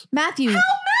pairs. Matthew,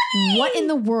 what in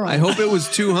the world? I hope it was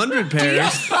 200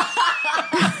 pairs.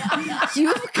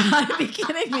 You've got to be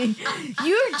kidding me.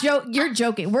 You're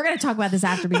joking. We're going to talk about this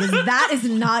after because that is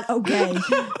not okay.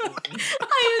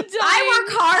 I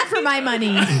work hard for my money.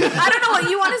 I don't know what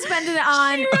you want to spend it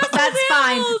on. That's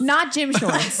fine. Not gym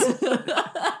shorts.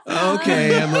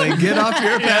 Okay, Emily, get off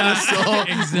your pedestal.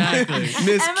 Exactly.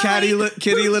 Miss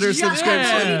Kitty Litter subscription.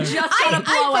 Yeah. Just got a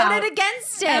I blowout. voted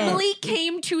against it. Emily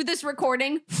came to this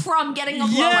recording from getting a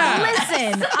blowout. Yeah.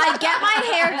 Listen, I get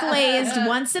my hair glazed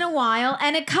once in a while,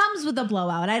 and it comes with a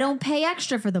blowout. I don't pay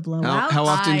extra for the blowout. How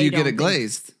often do you I get don't it think-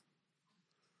 glazed?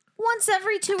 Once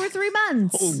every 2 or 3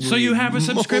 months. So you have a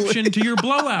subscription to your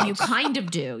blowout. You kind of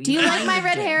do. Do you like my kind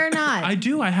red of do. hair or not? I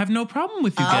do. I have no problem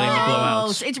with you getting the Oh,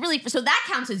 blowouts. so it's really so that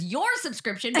counts as your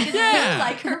subscription because Yeah. you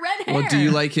like her red hair. Well, do you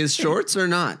like his shorts or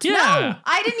not? Yeah. No,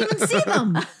 I didn't even see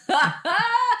them.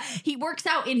 He works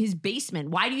out in his basement.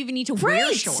 Why do you even need to wear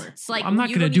Right. shorts? Like I'm not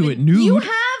you going to don't do it even- nude. You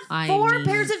have I 4 mean-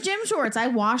 pairs of gym shorts. I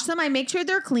wash them. I make sure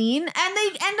they're clean, and they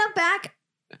end up back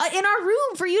in our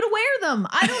room for you to wear them.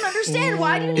 I don't understand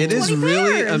why do you need It is 20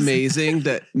 really pairs? amazing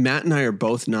that Matt and I are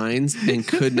both 9s and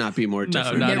could not be more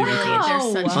different. not even They're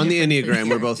close. such On the differences. Enneagram,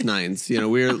 we're both 9s. You know,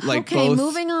 we're like Okay, both.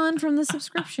 moving on from the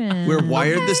subscription. We're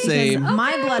wired the same.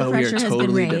 My blood but we are pressure has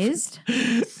totally been different.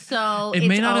 raised. So It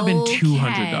may it's not have been okay.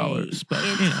 $200, but,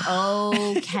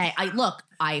 you it's okay.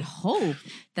 I hope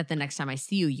that the next time I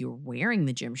see you, you're wearing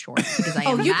the gym shorts because I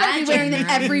Oh, you better be imagine wearing them they're-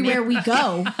 everywhere we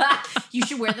go. You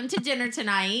should wear them to dinner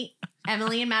tonight.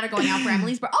 Emily and Matt are going out for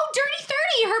Emily's birthday. Oh, Dirty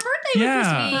 30. Her birthday was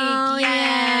Yeah. this week. Oh,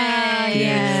 Yay.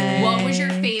 yay. What was your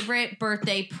favorite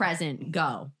birthday present?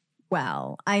 Go.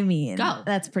 Well, I mean, Go.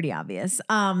 that's pretty obvious.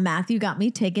 Matthew got me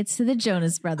tickets to the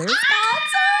Jonas Brothers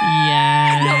concert.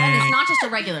 Yeah. No, and it's not just a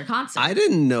regular concert. I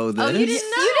didn't know this. Oh, you didn't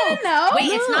know? You didn't know? Wait,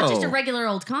 it's not just a No. regular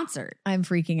old concert. I'm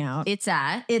freaking out. It's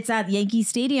at. It's at Yankee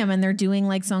Stadium, and they're doing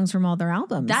like songs from all their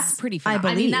albums. That's pretty fun. I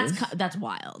believe. That's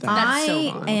wild. That's That's so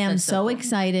I fun. am That's so fun.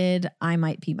 excited. I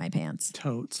might pee my pants.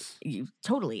 Totes.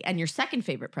 Totally. And your second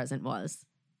favorite present was?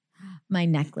 My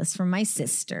necklace from my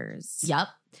sisters. Yep.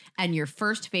 And your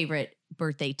first favorite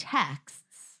birthday texts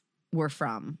were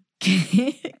from?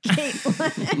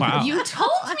 Caitlin. Wow. You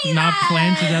told me Not that.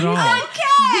 planted at all.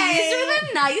 These are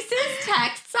the nicest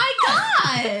texts I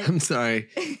got. I'm sorry.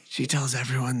 She tells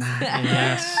everyone that.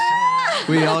 Yes.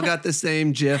 We all got the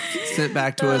same GIF sent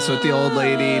back to us with the old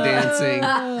lady dancing.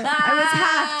 I was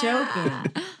half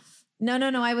joking.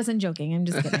 No, I wasn't joking. I'm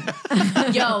just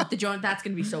kidding. Yo, that's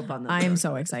gonna be so fun. I am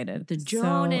so excited. The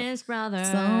Jonas Brothers.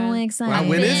 So excited. Wow,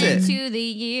 when is it? To the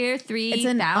year 3000. It's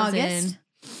in August.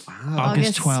 Wow.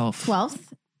 August 12th. 12th.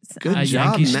 Good At job,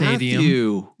 Yankee Stadium.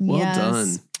 Matthew. Well Yes.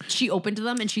 done. She opened to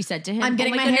them and she said to him, I'm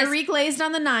getting my hair reglazed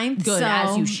on the 9th. Good, so.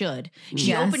 as you should. She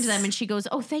Yes. opened to them and she goes,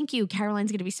 oh, thank you.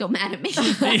 Caroline's going to be so mad at me.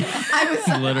 I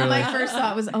was Literally. My first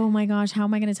thought was, oh my gosh, how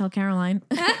am I going to tell Caroline?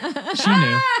 She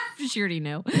knew. She already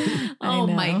knew. Oh,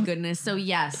 know. my goodness. So,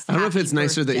 yes. I don't know if happy it's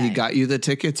nicer that he birthday. got you the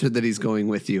tickets or that he's going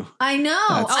with you. I know.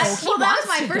 That's- Oh, he that was wants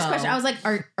my to first go. question. I was like,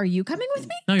 are you coming with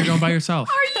me? No, you're going by yourself.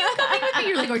 Are you coming with me?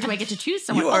 You're like, or do I get to choose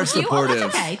someone? You are Oh, supportive.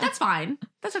 that's okay. That's fine.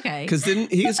 That's okay. Because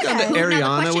he's gone to Now, the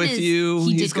Ariana question with is, you.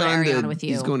 he did He's go to gone Ariana with you.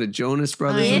 He's going to Jonas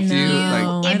Brothers I with you.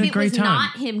 know. Like, I had If a it great was time.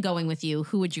 not him going with you,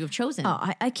 who would you have chosen? Oh,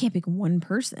 I can't pick one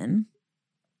person.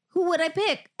 Who would I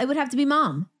pick? It would have to be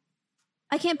mom.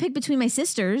 I can't pick between my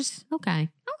sisters. Okay.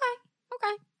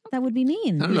 That would be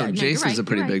mean. I don't know. Yeah, no, Jason's you're right, a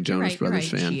pretty you're big right, Jonas you're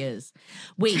Brothers right. fan. She is.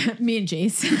 Wait, Me and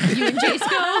Jace. you and Jace go?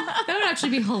 That would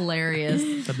actually be hilarious.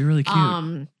 That'd be really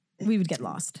cute. We would get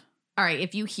lost. All right,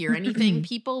 if you hear anything,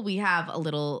 people, we have a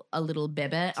little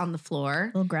bebe on the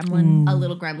floor, Little gremlin. a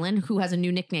little gremlin who has a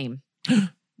new nickname,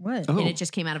 What? Oh. and it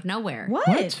just came out of nowhere.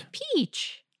 What?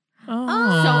 Peach. Oh.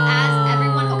 So as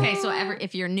everyone, okay, so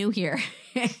if you're new here,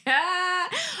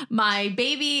 my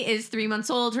baby is 3 months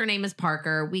old. Her name is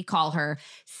Parker. We call her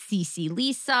Cece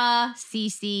Lisa,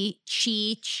 Cece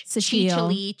Cheech,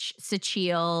 Sacheel. Cheech,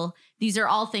 Sacheel. These are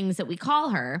all things that we call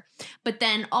her. But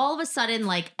then all of a sudden,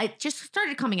 like, it just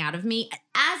started coming out of me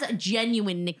as a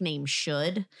genuine nickname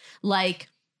should. Like,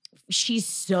 she's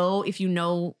so, if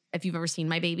you've ever seen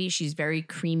my baby, she's very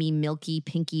creamy, milky,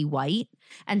 pinky white.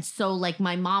 And so like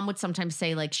my mom would sometimes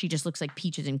say like she just looks like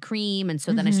peaches and cream. And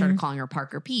so then I started calling her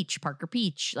Parker Peach,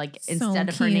 like instead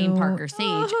of her name cute. Parker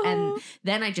Sage. And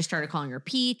then I just started calling her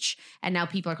Peach. And now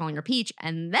people are calling her Peach.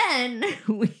 And then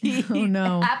we Oh,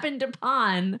 no. happened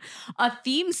upon a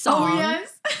theme song. Matthew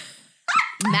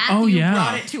Oh, yeah.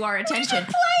 brought it to our attention.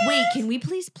 Wait, can we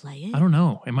please play it? I don't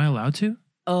know. Am I allowed to?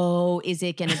 Oh, is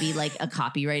it going to be like a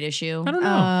copyright issue? I don't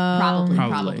know.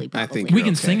 Probably. I think Probably. We can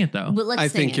okay. sing it though. But let's I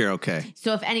sing think it. you're okay.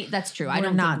 So if any, that's true. I We're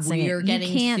don't not think singing. we're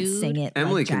getting You can't sued. sing it.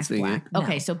 Emily like can Jack sing Black. it. No.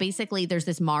 Okay, so basically there's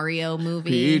this Mario movie.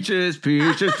 Peaches,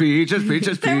 peaches, peaches,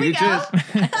 peaches, There we peaches. go.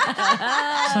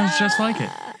 Sounds just like it.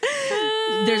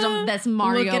 There's this Look it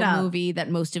Mario up. movie that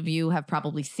most of you have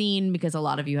probably seen because a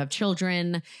lot of you have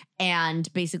children.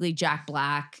 And basically Jack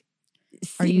Black.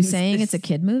 Are you sings saying this- it's a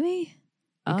kid movie?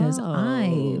 Because I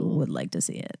Oh. would like to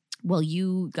see it. Well,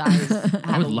 you guys have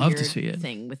I would a love to weird see it.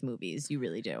 thing with movies. You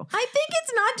really do. I think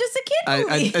it's not just a kid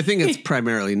movie. I think it's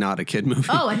primarily not a kid movie.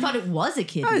 Oh, I thought it was a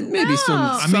kid movie. Maybe some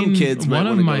I mean, kids might one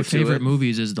of wanna my go to favorite it.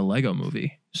 movies is the Lego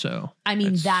Movie. So I mean,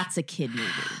 It's- that's a kid movie.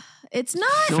 It's not.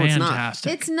 No, it's not.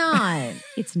 fantastic. It's not.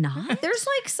 It's not? There's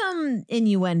like some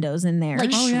innuendos in there. Like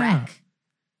Oh, Shrek. yeah.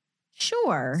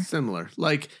 Sure. Similar.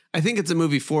 Like, I think it's a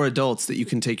movie for adults that you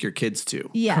can take your kids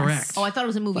to. Yes. Correct. Oh, I thought it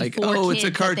was a movie Like, for oh, kids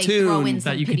it's a that they throw in cartoon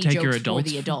some that you can pity take your jokes adults for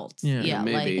the for. adults. Yeah.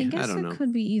 Maybe. I I guess don't it know.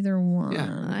 could be either one.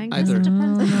 Yeah. I guess Either. it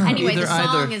depends. I don't know. Anyway, Either, the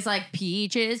song either. is like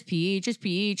peaches, peaches,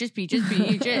 peaches, peaches,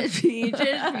 peaches, peaches,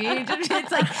 peaches.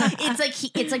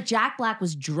 It's like Jack Black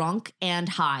was drunk and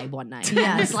high one night. Yes.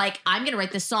 And it's like, I'm gonna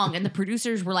write this song, and the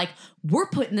producers were like, we're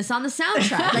putting this on the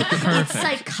soundtrack. Like it's Perfect.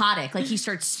 psychotic. Like he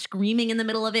starts screaming in the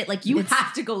middle of it. Like you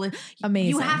have to go. amazing.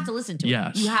 You have to listen to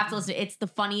Yes. it. You have to listen. It's the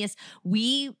funniest.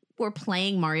 We were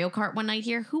playing Mario Kart one night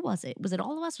here. Who was it? Was it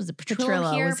all of us? Was it Petrillo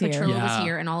Petrillo here? was here. Petrillo was Yeah.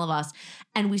 here, and all of us.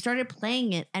 And we started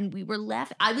playing it, and we were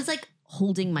laughing. I was like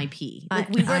holding my pee. Like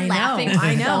we were I know. laughing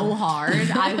I know. so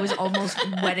hard. I was almost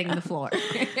wetting the floor.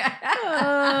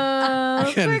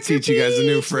 I gotta teach you guys a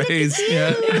new phrase.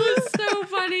 Yeah. It was so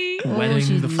funny. Wedding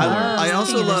she the floor. loves I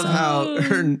also Peter love song. how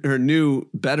her new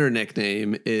better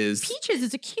nickname is Peaches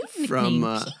is a cute From,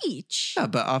 nickname. Peach. yeah,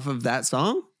 but off of that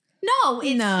song. No,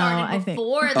 it No, I started think-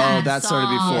 before Oh, that. that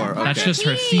started song. before. Okay. That's just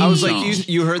her Peach. theme I was like, song.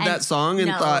 you heard that And- song and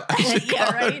no. thought I should yeah,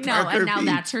 call her right. No, Parker and now Peach.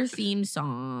 that's her theme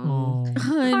song. Oh.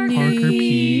 Honey. Parker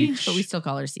Peach. But we still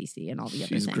call her Cece and all the other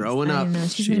She's things. growing I up. know.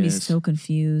 She's She gonna be is. so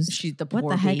confused. She's the What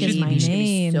poor the heck is baby. my She's gonna be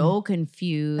name? so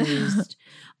confused.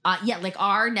 Yeah, like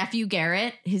our nephew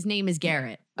Garrett, his name is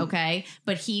Garrett, okay?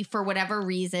 But he, for whatever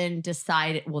reason,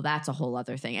 decided, well, that's a whole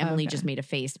other thing. Emily Okay. just made a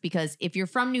face because if you're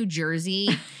from New Jersey,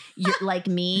 you're like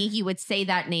me, you would say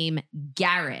that name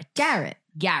Garrett. Garrett.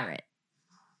 Garrett.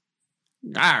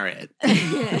 Garrett.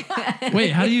 Wait,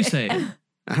 how do you say it?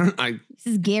 I don't. This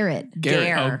is Garrett.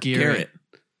 Garrett. Gare. Oh, Garrett.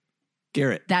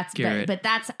 Garrett. That's Garrett. but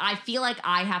that's I feel like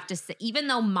I have to say, even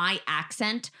though my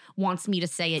accent wants me to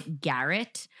say it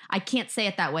Garrett, I can't say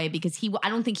it that way because I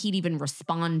don't think he'd even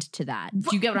respond to that.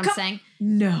 Do you get what I'm saying?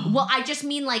 No. Well, I just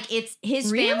mean like it's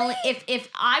his Really? family. If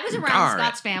I was around Garrett.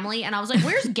 Scott's family and I was like,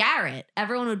 "Where's Garrett?"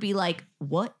 Everyone would be like,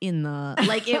 "What in the?"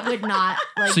 Like it would not.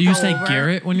 Like, So you go say over.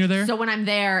 Garrett when you're there? So when I'm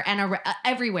there and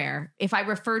everywhere, if I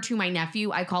refer to my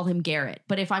nephew, I call him Garrett.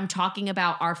 But if I'm talking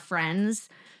about our friends,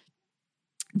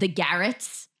 the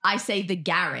Garretts, I say the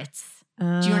Garretts. Do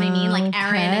you know what I mean? Like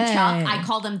Aaron and Chuck, I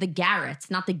call them the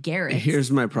Garretts, not the Garretts.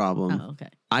 Here's my problem. Oh, okay.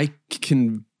 I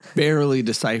can barely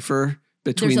decipher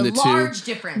between There's a the two. large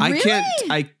difference.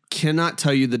 I cannot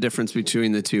tell you the difference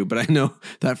between the two, but I know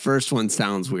that first one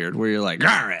sounds weird where you're like,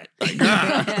 Garrett. Like,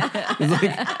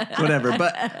 like, whatever.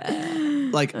 But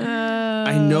like,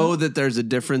 I know that there's a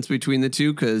difference between the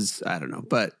two because I don't know,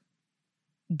 but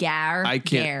I can't.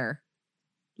 Gare.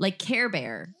 Like Care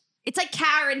Bear. It's like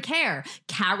Care and Care.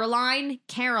 Caroline.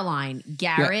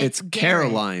 Garrett. it's Garrett.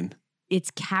 Caroline.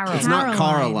 It's Caroline. It's not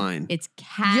Caroline. It's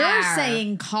Care. You're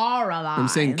saying Caroline. I'm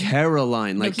saying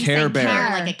Caroline, like he's Care saying Bear. Care,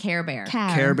 like a Care Bear.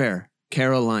 Care Bear.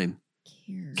 Caroline.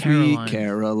 Caroline. Sweet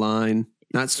Caroline.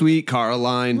 Not sweet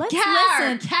Caroline. Let's Care,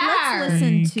 listen. Care. Let's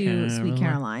listen to Caroline. Sweet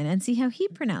Caroline and see how he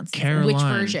pronounces Caroline. Which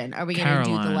version? Are we going to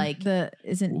do the Caroline. like it. The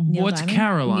isn't Neil What's Diamond?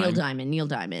 Caroline? Neil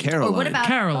Diamond. Or Caroline. what about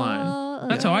Caroline.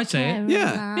 That's how I say it.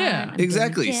 Yeah. Caroline,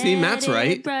 Exactly. See, Matt's get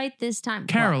right. it right this time.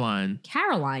 Caroline. What?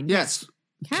 Caroline. Yes.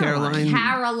 Caroline. Caroline.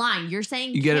 Caroline. You're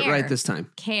saying You get it Care. right this time.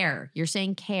 Care. You're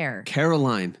saying Care.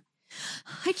 Caroline.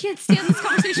 I can't stand this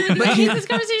conversation with you. I hate this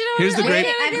conversation. Here's the great-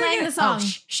 I'm playing the song. Oh,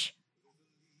 shh.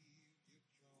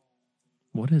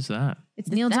 What is that? It's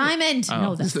Neil that- Diamond. Oh.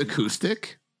 No, Is that's it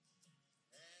acoustic?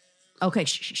 okay.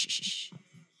 Shh.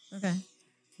 Okay. Are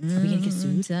we gonna get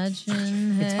sued? Touching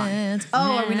It's fine. hands.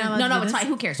 Oh, are we not allowed No, to no, do it's this? fine.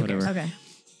 Who cares? Who cares? Whatever. Okay.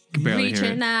 Can barely hear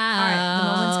Reaching it. out. All right. The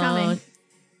moment's coming.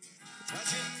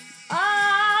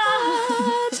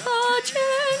 Ah, touching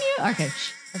you. Okay.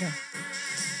 Shh. Okay.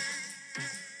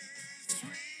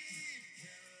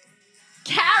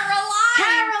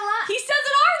 Caroline. He says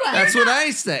it our way. That's what I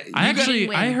say.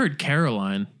 I heard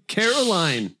Caroline.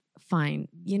 Caroline. Fine.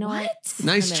 You know what?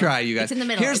 Nice try, you guys. It's in the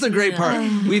middle. Here's It's the in the great middle.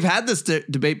 part. We've had this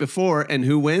debate before, and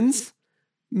who wins?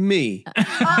 Me.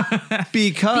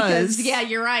 Because Yeah,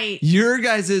 you're right. your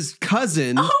guys'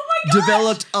 cousin Oh my gosh.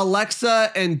 developed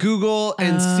Alexa and Google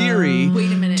and Siri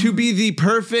Wait a minute. to be the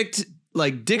perfect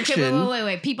like diction. Okay,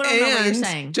 wait. People don't know what you're And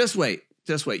saying. just wait.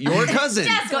 Your cousin.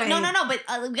 Go- no, but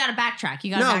we got to backtrack.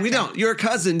 You got to No, we don't. Your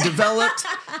cousin developed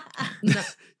Okay.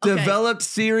 developed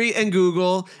Siri and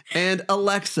Google and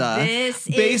Alexa This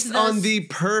is based the on the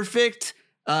perfect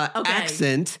Okay.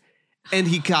 accent, and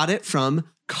he got it from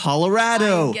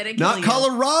Colorado, I'm gonna kill not you.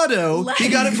 Colorado. He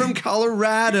got it from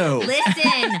Colorado.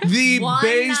 Listen. The one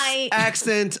base night.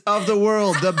 accent of the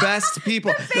world, the best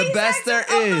people, the best there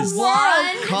is.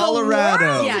 One.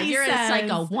 Colorado. Yeah, he you're a says.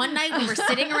 psycho. One night we were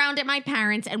sitting around at my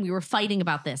parents' and we were fighting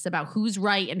about this, about who's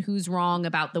right and who's wrong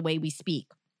about the way we speak.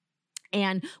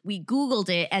 And we Googled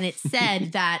it and it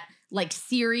said that like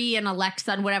Siri and Alexa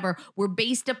and whatever were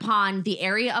based upon the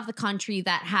area of the country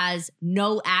that has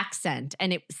no accent.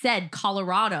 And it said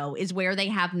Colorado is where they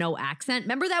have no accent.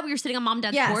 Remember that we were sitting on mom and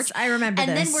dad's Yes, porch? I remember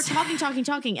And this. then we're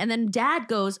talking. And then dad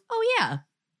goes, oh yeah.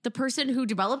 The person who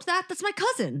developed that's my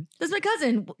cousin. That's my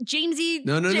cousin, Jamesy.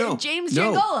 No. James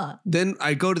No. Jangola. Then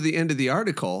I go to the end of the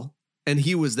article, and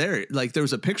he was there. Like there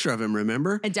was a picture of him.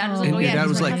 Remember? And dad was Oh, like, And oh your yeah, dad he's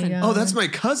was my like, cousin. "Oh, that's my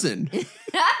cousin."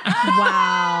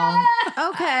 Wow.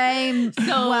 Okay.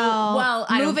 So, well,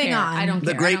 I don't moving care. on. I don't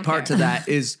The care. I great don't part care. to that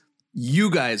is you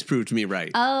guys proved me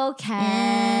right. Okay.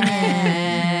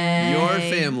 Your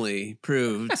family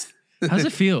proved. How's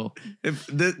it feel? If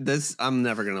this, I'm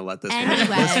never gonna let this. Anyway.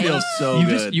 Go. This feels so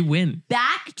good. You win.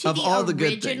 Back to Of the all the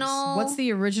good things. original. What's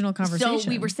the original conversation? So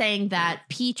we were saying that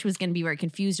Peach was going to be very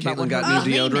confused about Caitlin what got her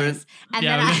new real name deodorant. is. And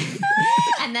Yeah, then I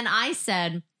and then I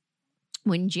said,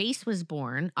 when Jace was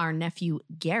born, our nephew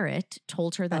Garrett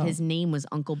told her that Oh. his name was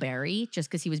Uncle Barry just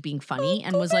because he was being funny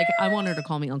and was like, I want her to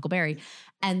call me Uncle Barry.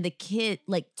 And the kid,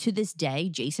 like to this day,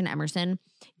 Jason Emerson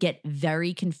get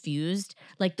very confused.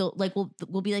 Like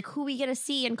we'll be like, who we get to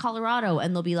see in Colorado?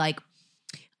 And they'll be like,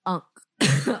 oh,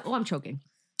 I'm choking.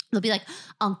 They'll be like,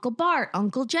 Uncle Bart,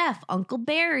 Uncle Jeff, Uncle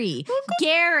Barry,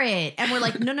 Garrett. And we're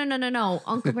like, no.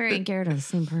 Uncle Barry and Garrett are the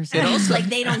same person. It also- like,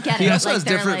 they don't get it. He also like, has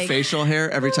they're different like, facial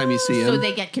hair every time you see him. so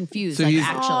they get confused, So like, he's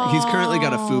actually. he's currently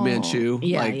got a Fu Manchu.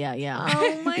 Yeah, like, yeah.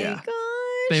 Oh my Yeah. gosh.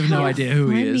 They have no how idea who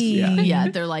he is. funny. Yeah. Yeah,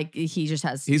 they're like, he just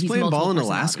has. He's playing multiple ball in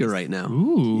Alaska personalities. right now.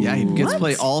 Ooh. Yeah, he gets to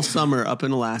play What? all summer up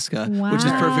in Alaska, which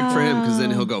is perfect for him because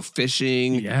then he'll go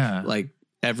fishing. Yeah. Like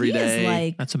every He day. is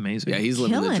like, That's amazing. Yeah, he's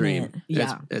living the killing dream. it.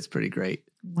 Yeah. It's pretty great.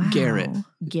 wow. Garrett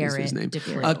is his name.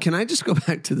 DeGarrett. Can I just go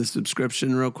back to the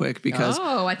subscription real quick? Because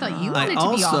I thought you I wanted to be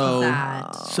off also- of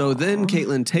that. so then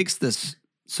Caitlin takes this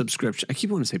subscription. I keep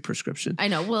wanting to say prescription. I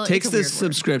know. Well, Takes it's a this weird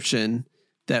word. subscription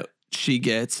that she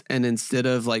gets, and instead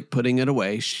of like putting it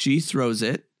away, she throws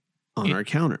it on Yeah. our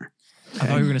counter. I thought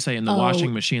you were going to say in the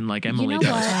washing machine like Emily know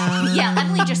does. what? Yeah,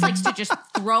 Emily just likes to just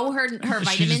throw her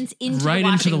vitamins into right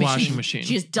the into washing the washing machine.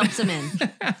 She just dumps them in.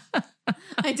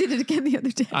 I did it again the other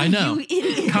day. I know. You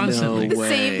idiot. Constantly. No The way.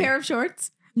 same pair of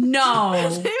shorts. No.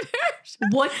 Same pair of shorts.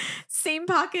 What? Same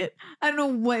pocket. I don't know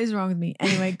what is wrong with me.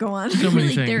 Anyway, go on. So many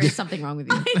Really, there things. is something wrong with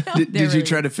you. Did There you really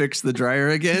try to fix the dryer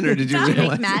again, or did you Make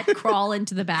realize? Matt crawl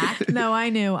into the back. No, I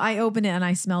knew. I opened it and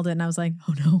I smelled it and I was like,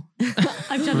 oh no.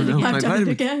 I've done Oh, it no. again. My I've done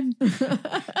it vitamins. again.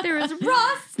 There is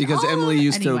rust. Because all Emily over-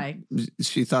 used Anyway, to,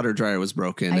 she thought her dryer was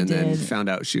broken, I and then did. found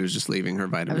out she was just leaving her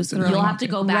vitamins in throwing- there. You'll have to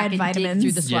go back Red and vitamins.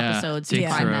 dig through the Yeah, SWEpisode dig to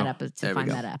find through. that episode. There To we find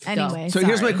go. that episode. Anyway. So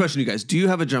here's my sorry. question, you guys: do you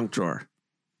have a junk drawer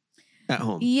at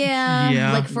home? Yeah.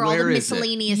 Yeah. Like for all the Where is it?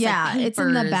 miscellaneous. Yeah, like, it's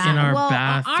in the papers. back. In our well, our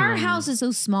bathroom. house is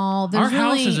so small. Our There's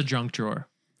house really, is a junk drawer.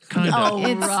 Kind of. Oh,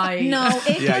 it's, right. No,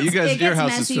 it Yeah, gets, you guys- it your gets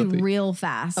house is messy filthy. real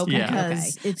fast Okay,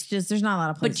 because it's just there's not a lot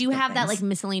of places. But do you to put have that things. like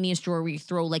miscellaneous drawer where you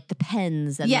throw like the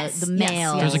pens and Yes, the yes,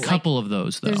 mail? There's a yes. couple of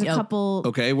those, though. There's a couple.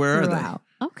 Okay, where are they? throughout.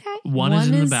 Okay. One is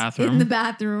in the bathroom. In the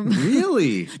bathroom.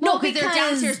 Really? No, Well, because their because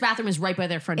downstairs bathroom is right by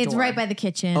their front door. It's right by the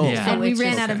kitchen. Oh, Yeah. And we it's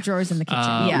ran just- out of drawers in the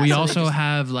kitchen. Yeah, we so also they just-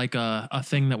 have like a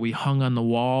thing that we hung on the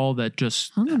wall that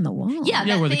just Hung on the wall. Yeah, Yeah,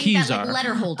 that where the thing, keys that, like, are.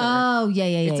 letter holder. Oh, yeah.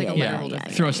 It's like a letter yeah, holder.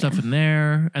 throw stuff in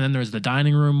there, and then there's the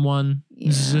dining room one.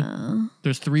 Yeah.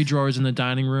 There's 3 drawers in the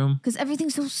dining room. Because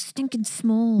everything's so stinking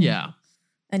small. Yeah.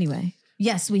 Anyway.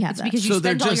 Yes, we have It's that. because you So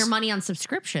they're spend all your just- money on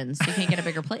subscriptions, so you can't get a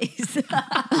bigger place.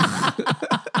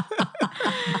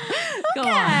 Go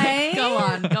Okay.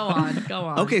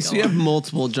 on. Okay, so you have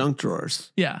multiple junk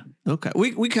drawers. Yeah. Okay,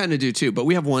 we kind of do too, but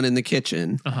we have one in the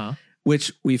kitchen, Uh-huh.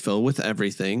 which we fill with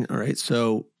everything. All right,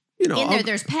 so you know, In there,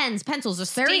 there's pens, pencils, a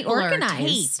very stapler,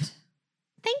 organized. tape.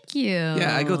 Thank you.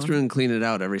 yeah, I go through and clean it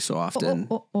out every so often.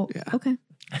 Yeah. Okay.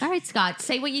 All right, Scott,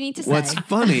 say what you need to say. What's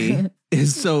funny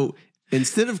is so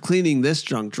instead of cleaning this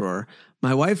junk drawer,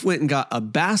 my wife went and got a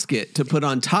basket to put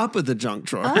on top of the junk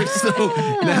drawer. So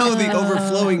now the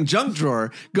overflowing junk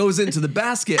drawer goes into the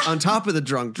basket on top of the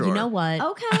junk drawer. You know what?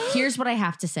 Okay. Here's what I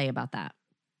have to say about that.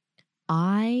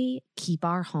 I keep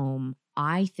our home,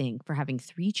 I think, for having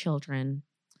 3 children,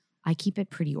 I keep it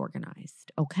pretty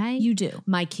organized. Okay. You do.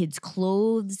 My kids'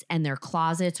 clothes and their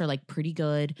closets are like pretty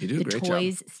good. You do a The great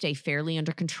toys stay fairly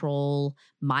under control.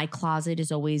 My closet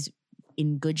is always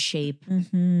in good shape.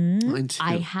 Mm-hmm. Mine too.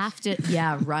 I have to,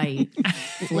 yeah, right.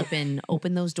 Flippin',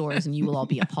 open those doors and you will all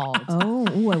be appalled. Oh,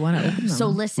 I want to open them. So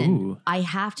listen, Ooh. I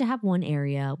have to have one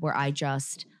area where I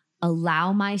just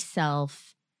allow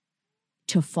myself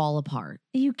to fall apart.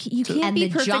 you can't And be the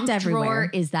perfect junk everywhere. drawer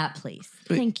is that place.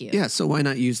 But Thank you. Yeah, so why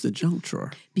not use the junk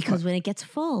drawer? Because when it gets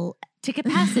full to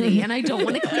capacity and I don't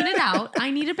want to clean it out,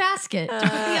 I need a basket to put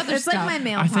the other It's stuff. like my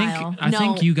mail I think pile. I No.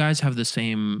 think you guys have the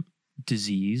same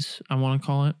disease, I want to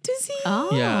call it. Disease.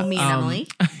 Oh, Yeah, me and um, Emily.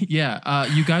 Yeah,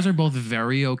 you guys are both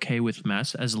very okay with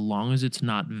mess as long as it's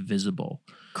not visible.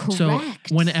 Correct. So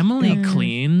when Emily Mm.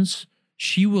 cleans,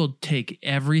 she will take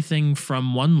everything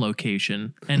from one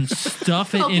location and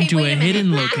stuff it Okay, into wait a minute.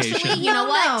 hidden Actually, location. you know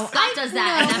what? No, Scott does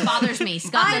that and that bothers me.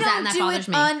 Scott I does that and don't that do bothers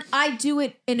it me. I do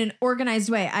it in an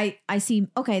organized way. I see,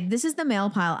 okay, this is the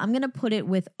mail pile. I'm going to put it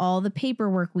with all the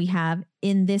paperwork we have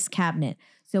in this cabinet.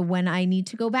 So when I need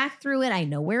to go back through it, I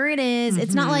know where it is.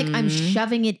 It's not like I'm Mhm.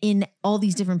 shoving it in all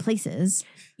these different places.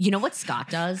 You know what Scott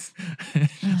does? My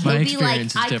He'll be like,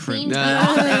 experience I is different. cleaned the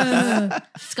office.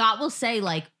 Scott will say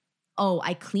like, oh,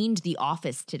 I cleaned the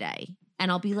office today.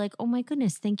 And I'll be like, oh my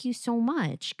goodness, thank you so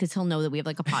much. Because he'll know that we have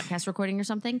like a podcast recording or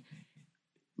something.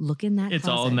 Look in that It's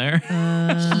all closet. in there.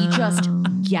 He just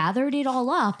gathered it all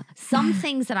up. Some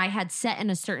things that I had set in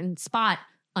a certain spot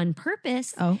on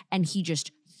purpose. Oh. And he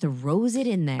just throws it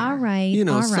in there. All right. You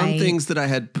know, all some right. things that I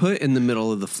had put in the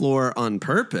middle of the floor on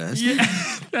purpose. Yeah,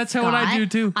 that's how what I do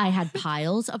too. I had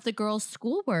piles of the girls'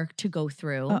 schoolwork to go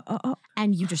through.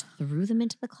 And you just threw them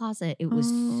into the closet. It was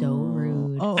so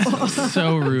rude.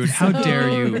 So rude. How dare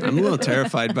you? I'm a little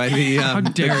terrified by the How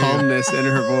dare you. calmness in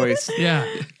her voice. Yeah.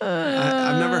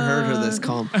 I've never heard her this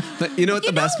calm. But you know what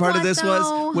the best part of what, this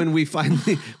though? was? When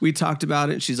we talked about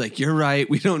it, she's like, you're right.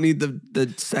 We don't need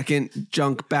the second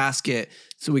junk basket.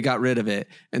 So we got rid of it.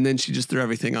 And then she just threw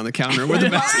everything on the counter with the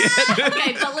basket.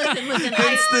 Okay, but listen.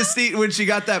 It's the seat when she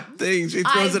got that thing. She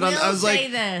throws it on. I was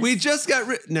like, this. we just got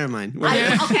rid. Never mind.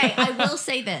 I will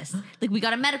say this. Like, we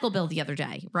got a medical bill the other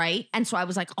day, right? And so I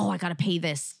was like, oh, I got to pay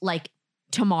this like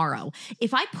tomorrow.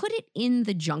 If I put it in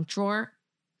the junk drawer,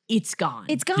 it's gone.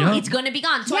 It's gone. Yeah. It's going to be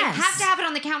gone. So Yes. I have to have it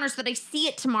on the counter so that I see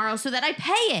it tomorrow so that I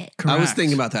pay it. I was Correct.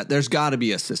 thinking about that. There's got to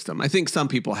be a system. I think some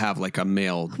people have like a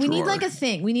mail drawer. We need like a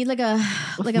thing. We need like a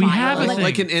We have a like, thing.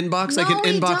 like an inbox, like No, an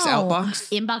we inbox, don't. outbox,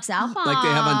 Inbox outbox. like they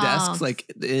have on desks,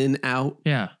 like in, out.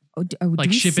 Yeah. do Like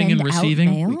we shipping send and out receiving?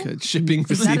 mail? We could shipping,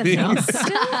 Is that a receiving.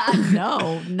 thing?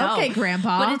 No. Okay,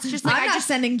 Grandpa. But it's just like, I'm I not just-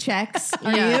 sending checks.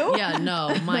 Are yeah, you? Yeah,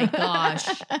 no, my gosh.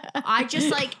 I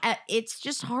just like, it's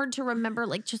just hard to remember,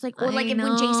 like, just like, or like I when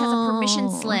Jace has a permission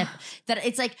know. slip, that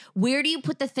it's like, where do you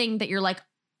put the thing that you're like,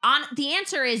 on? The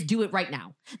answer is do it right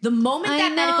now. The moment I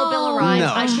that medical bill know. arrives,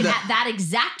 No, I should that- at that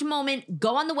exact moment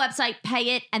go on the website,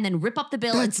 pay it, and then rip up the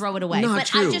bill and That's throw it away. not But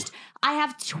true. I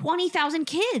have 20,000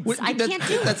 kids. What- I can't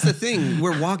do it. That's the thing.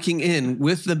 We're walking in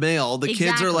with the mail. The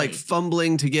kids are like Exactly.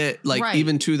 fumbling to get like Right.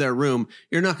 even to their room.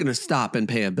 You're not going to stop and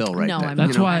pay a bill right No, there. I'm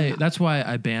That's You know, why. That's why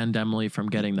I banned Emily from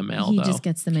getting the mail. He though just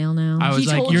gets the mail now. I was He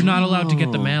like, told "You're you. not allowed to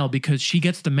get the Oh. mail because she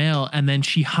gets the mail and then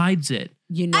she hides it.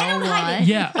 You know I don't what? hide it.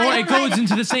 Yeah, I or don't it goes hide-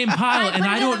 into the same pile, and put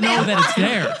I it in don't the know mail. that it's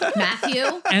there.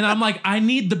 Matthew, And I'm like, I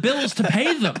need the bills to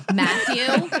pay them.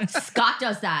 Matthew, Scott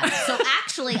does that. So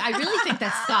actually, I really think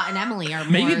that Scott and Emily are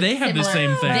Maybe more they have the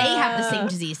similar. same thing. They have the same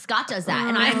disease. Scott does that.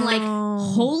 And I'm like,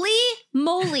 holy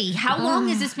moly, how long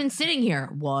has this been sitting here?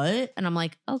 What? And I'm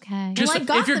like, okay. Just I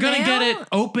got if you're the gonna get mail. it,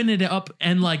 open it up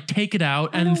and like take it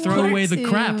out I and don't throw want away the to.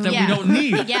 crap that Yeah. we don't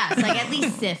need. Yes, like at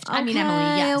least sift. I mean, Emily,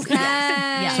 yes. Okay.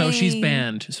 Yes. So she's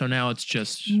banned. So now it's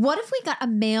just What if we got a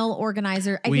mail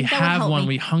organizer? I we think that would have help one. me.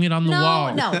 We hung it on the no,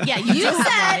 wall. no. Yeah, you You do have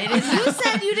said one. It is- you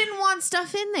said you didn't want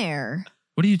stuff in there.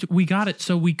 What do you? We got it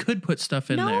so we could put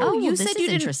stuff in No, there. Oh, you this said is you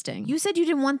didn't. interesting. You said you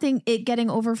didn't want it getting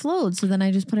overflowed, so then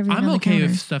I just put everything I'm on the okay counter.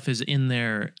 if stuff is in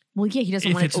there. Well, yeah, he doesn't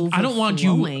If want it's, it I don't want you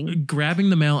overflowing. grabbing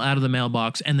the mail out of the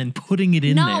mailbox and then putting it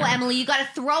in No, there. Emily, you got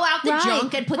to throw out the Right,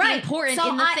 junk and put the right. important so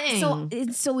in the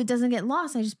thing. So it doesn't get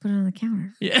lost. I just put it on the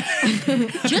counter. Yeah.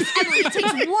 Just Emily, it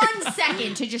takes 1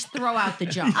 second to just throw out the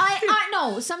junk. I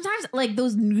know. Sometimes like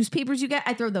those newspapers you get,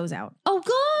 I throw those out. Oh,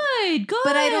 good.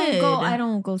 But I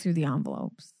don't go through the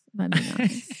envelopes. If I'm being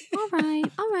honest. All right.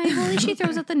 Well, at least she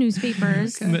throws out the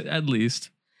newspapers. At least.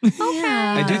 Okay.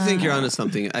 I do think you're onto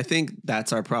something. I think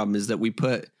that's our problem is that we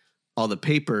put all the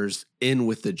papers in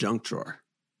with the junk drawer.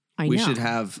 I We know. should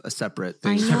have a separate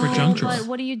I thing. know, Separate junk drawer. but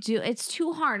what do you do? It's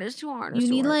too hard. It's too hard. You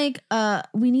need like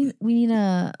we need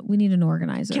an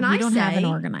organizer. Can we I don't have an say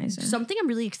organizer. something I'm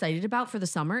really excited about for the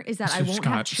summer is that I won't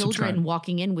have Subscribe, children subscribe.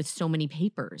 walking in with so many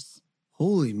papers.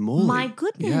 Holy moly. My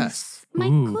goodness. Yes. My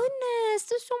Ooh. goodness.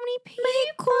 There's so many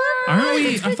papers. Aren't we?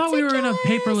 It's I thought we were in a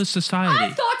ridiculous. paperless society. I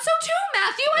thought so too,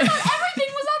 Matthew. I thought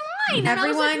everything was online. And I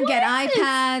was like, Everyone get what is this?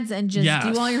 iPads and just Yes.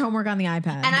 do all your homework on the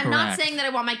iPad. And I'm not Correct. saying that I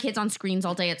want my kids on screens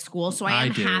all day at school. So I I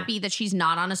am do. happy that she's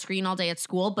not on a screen all day at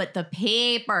school. But the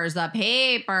papers,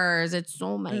 it's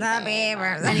so many. The things.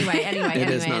 papers. Anyway. It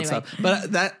is nonstop.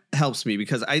 But that helps me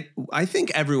because I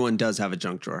think everyone does have a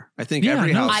junk drawer. I think Yeah,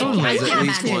 every no, household totally. I has at can't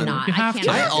least imagine one. not. You have can't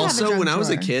to. I imagine. also, junk when I was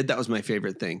a drawer. kid, that was my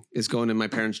favorite thing is going in my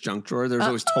parents' junk drawer. There's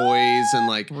always toys and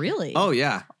like, Really? oh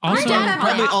yeah. Also, dad had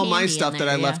Probably like all my candy stuff in that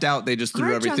there, I left out, they just threw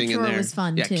Our junk everything in drawer there. was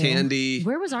fun, yeah, too. candy.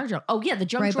 Where was our junk? Oh yeah, the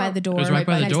junk Right drawer. by the door. It was right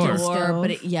by the next to door. stove.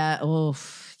 But yeah. Oh,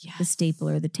 yeah. the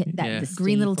stapler, the Yeah. The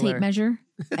green little tape stapler. measure.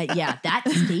 Yeah, that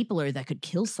stapler that could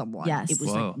kill someone. Yes. It was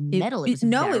Whoa. like metal. It was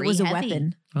no, it very was a heavy.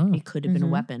 weapon. Oh. It could have been a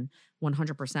Mhm. weapon,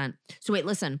 100%. So wait,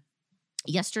 listen.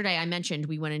 Yesterday, I mentioned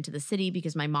we went into the city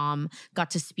because my mom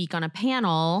got to speak on a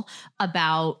panel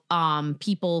about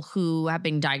people who have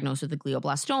been diagnosed with a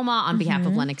glioblastoma on behalf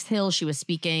of Mhm. Lenox Hill. She was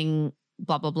speaking,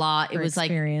 blah, blah, blah. It Her was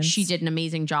experience. like she did an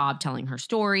amazing job telling her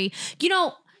story. You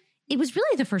know, it was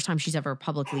really the first time she's ever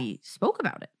publicly spoke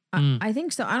about it. I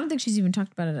think so. I don't think she's even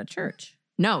talked about it at church.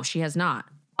 No, she has not.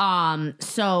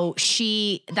 So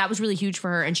that was really huge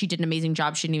for her and she did an amazing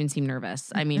job. She didn't even seem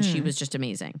nervous. I mean, she was just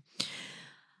amazing.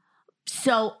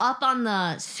 So up on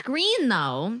the screen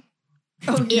though,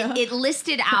 it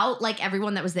listed out like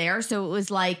everyone that was there. So it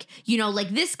was like, you know, like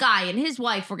this guy and his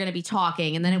wife were going to be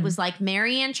talking. And then it was like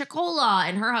Marianne Chicola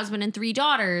and her husband and 3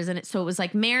 daughters. And so it was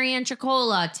like Marianne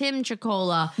Chicola, Tim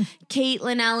Chicola,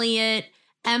 Caitlin Elliott,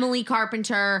 Emily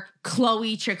Carpenter,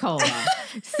 Chloe Chicola.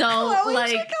 So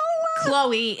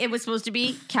Chloe, it was supposed to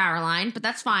be Caroline, but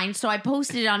that's fine. So I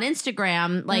posted it on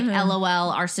Instagram, like LOL,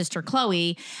 our sister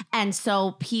Chloe. And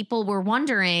so people were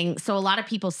wondering. So a lot of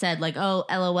people said like, oh,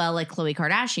 LOL, like Khloe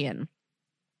Kardashian.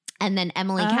 And then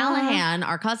Emily Callahan,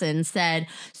 our cousin, said,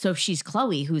 so if she's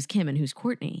Chloe, who's Kim and who's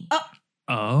Courtney?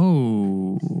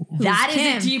 Oh. That is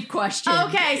Kim? a deep question.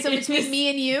 Okay, so between me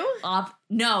and you?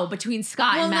 No, between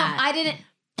Scott and Matt. I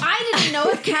didn't know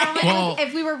if Caroline,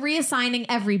 if we were reassigning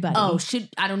everybody.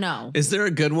 I don't know. Is there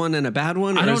a good one and a bad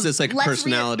one, or is this like a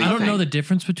personality? I don't thing? know the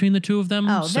difference between the two of them.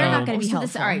 Oh, they're not going to be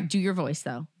helpful. All right, do your voice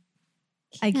though.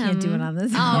 I can't do it on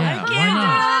this. Yeah, why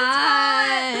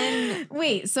not?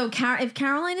 Wait, so if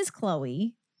Caroline is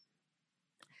Chloe,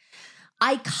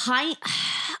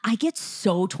 I get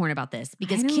so torn about this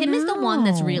because Kim is the one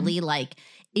that's really like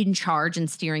in charge and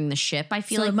steering the ship. I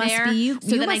feel So like it must be you. So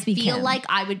You then I must be feel Kim. like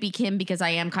I would be Kim because I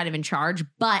am kind of in charge,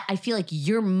 but I feel like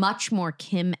you're much more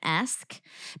Kim-esque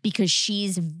because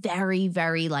she's very,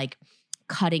 very like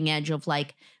cutting edge of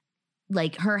like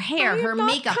her hair, her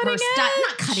makeup, her style.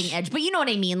 Not cutting edge, but you know what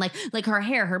I mean. Like her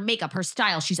hair, her makeup, her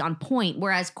style. She's on point.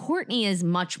 Whereas Courtney is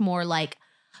much more like,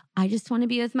 I just want to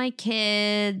be with my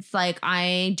kids. Like,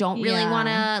 I don't really want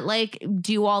to like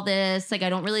do all this. Like, I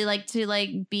don't really like to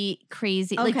like be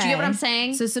crazy. Like, do you get what I'm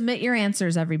saying? So submit your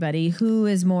answers, everybody. Who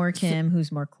is more Kim?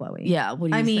 Who's more Chloe? Yeah.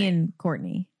 What do you think?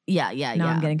 Courtney. Yeah. Now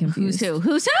I'm getting confused.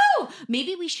 Who's who?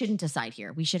 Maybe we shouldn't decide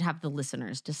here. We should have the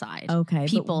listeners decide. Okay.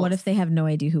 But what if they have no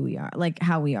idea who we are? Like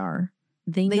how we are?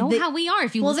 They know how we are.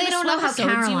 If you listen they to don't know how SWEpisode,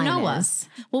 Caroline you know is. us.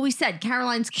 Well, we said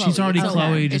Caroline's Chloe. She's already It's Chloe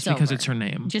over. just because over. it's her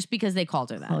name. Just because they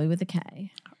called her that. Chloe with a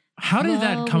K. How did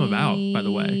that come about, by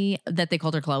the way? That they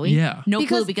called her Chloe? Yeah. No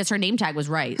clue because her name tag was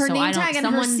right. Her so name I don't, tag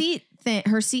and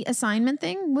her seat assignment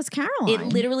thing was Caroline. It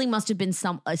literally must have been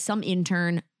some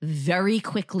intern very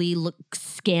quickly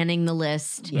scanning the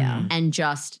list. Yeah. And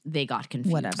just they got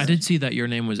confused. Whatever. I did see that your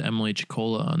name was Emily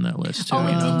Chicola on that list too. Oh,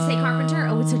 it didn't say Carpenter?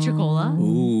 Oh, it's a Chicola?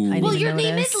 Ooh. Well, your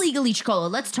name is legally Chicola.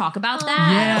 Let's talk about that.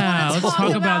 Yeah, let's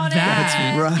talk about that.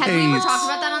 That's right. Have we ever talked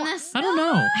about that on this? I don't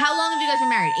know. How long have you guys been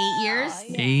married? 8 years?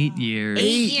 8 years.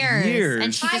 8 years.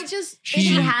 And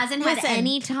she hasn't had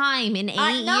any time in 8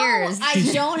 years. I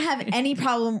don't have any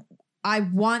problem. I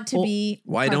want to be.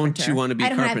 Why don't you want to be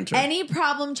Carpenter? I don't have any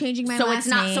problem changing my last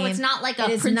name. So it's not like a It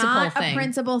is principal not thing. a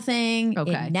principal thing.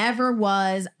 Okay. It never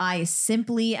was. I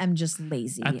simply am just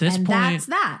lazy. At this and point- that's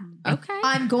that. Okay.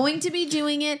 I'm going to be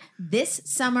doing it this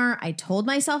summer. I told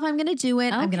myself I'm going to do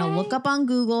it. I'm going to Okay. look up on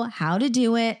Google how to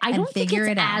do it. I and don't think figure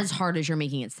it's it out. as hard as you're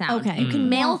making it sound. Okay. You can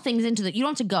mail things into you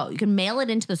don't have to go. You can mail it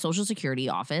into the Social Security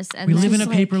office. And We live in a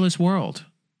like- paperless world.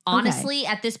 honestly,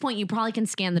 at this point, you probably can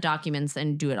scan the documents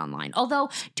and do it online. Although,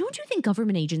 don't you think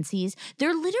government agencies,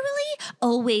 they're literally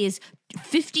always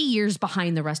 50 years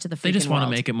behind the rest of the freaking They just want to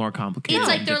world. make it more complicated. It's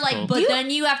like and they're like, difficult. but then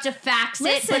you have to fax it,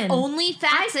 Listen, but only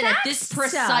fax I it at this faxed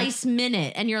precise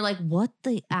minute. And you're like, what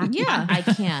the? Yeah. I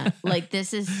can't. Like,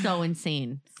 this is so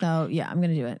insane. So yeah, I'm going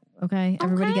to do it. Okay.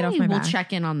 Everybody get off my We'll back.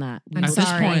 check in on that. I'm At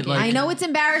sorry. this point, like- I know it's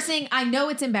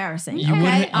embarrassing. You okay.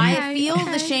 wouldn't- I feel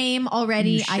the shame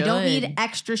already. You I don't should. need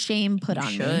extra shame put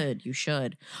on me. You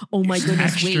should. Oh my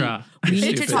goodness. Extra. Wait. We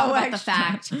need to Stupid. talk So about the extra.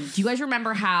 fact. Do you guys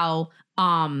remember how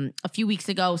a few weeks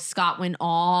ago Scott went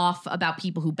off about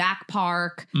people who back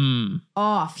park?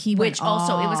 Off. He went Which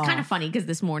also, it was off. kind of funny because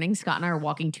this morning Scott and I are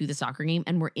walking to the soccer game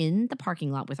and we're in the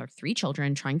parking lot with our 3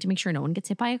 children trying to make sure no one gets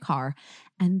hit by a car.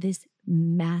 And this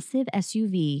massive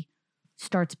SUV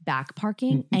starts back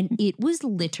parking. And it was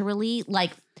literally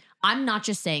like, I'm not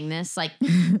just saying this, like,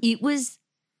 it was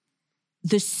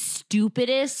the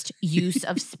stupidest use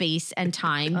of space and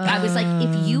time. I was like,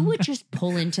 if you would just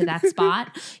pull into that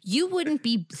spot, you wouldn't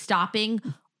be stopping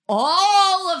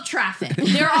all of traffic.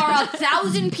 There are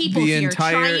 1,000 people The here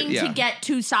entire- trying yeah. to get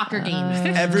to soccer games.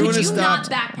 Everyone Could is you stopped not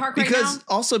back park right because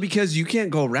now? because you can't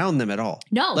go around them at all.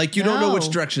 No. like you don't know which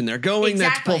No. direction they're going. They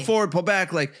have to pull Exactly. forward, pull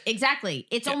back. Like Exactly.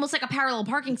 It's almost like a parallel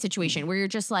parking situation where you're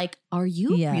just like, are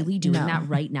you Yeah, really doing no. that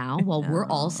right now while we're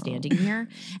all standing here?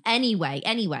 Anyway,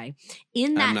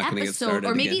 in that I'm not gonna get episode, started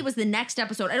or maybe again. it was the next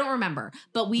episode, I don't remember,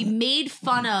 but we made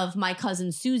fun of my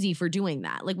cousin Susie for doing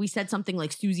that. Like we said something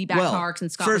like Susie back parks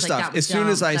and Scott first was like, off, that was as soon dumb.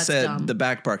 as I That's said dumb. the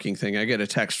back parking thing, I get a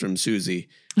text from Susie.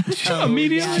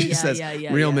 Immediately. She says,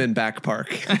 "Real men back park."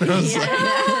 I was like,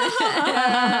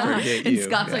 Forget And you.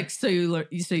 Scott's Yeah. like, so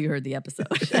you heard the episode.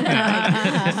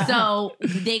 So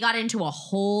they got into a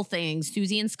whole thing.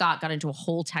 Susie and Scott got into a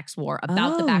whole text war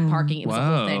about the back parking. It was a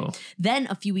whole thing. Whoa. Then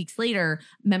a few weeks later,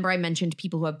 remember I mentioned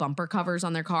people who have bumper covers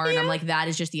on their car, and I'm like, that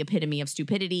is just the epitome of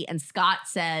stupidity. And Scott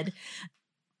said,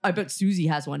 I bet Susie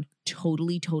has one.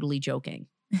 Totally joking.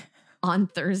 On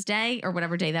Thursday or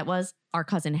whatever day that was, our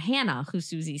cousin Hannah, who's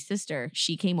Susie's sister,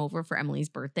 she came over for Emily's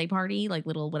birthday party, like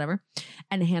little whatever.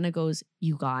 And Hannah goes,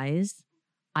 you guys,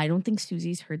 I don't think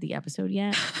Susie's heard the episode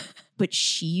yet, but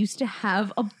she used to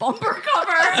have a bumper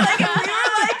cover. Like, and we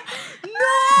were like,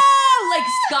 no!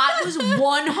 Scott was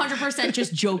 100%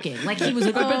 just joking. Like he was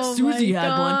like, I bet Susie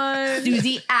had one.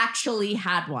 Susie actually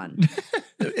had one.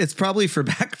 It's probably for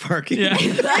back parking. Yeah.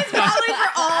 That's probably for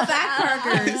all back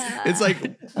parkers. It's like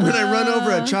when I run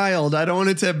over a child, I don't want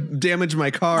it to damage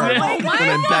my car when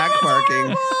I'm back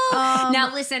parking. Now,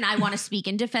 listen, I want to speak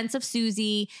in defense of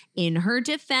Susie. In her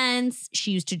defense,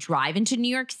 she used to drive into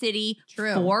New York City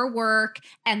for work,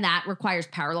 and that requires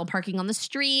parallel parking on the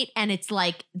street. And it's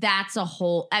like, that's a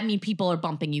whole, I mean, people are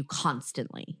bumping you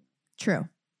constantly. True.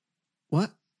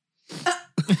 What?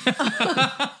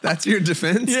 That's your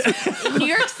defense? In New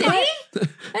York City?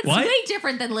 That's What? way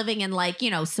different than living in like,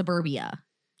 suburbia.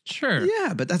 Sure.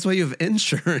 Yeah, but that's why you have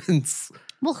insurance.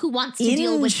 Well, who wants to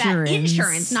deal with that?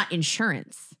 Insurance, not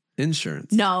insurance.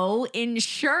 Insurance. No,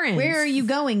 insurance. Where are you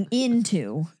going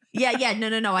into? Yeah.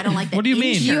 No. I don't like that. What do you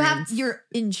mean? You're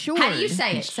insured. How do you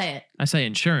say it? Say it. I say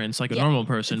insurance like a normal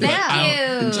person. But Thank I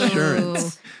don't,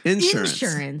 you.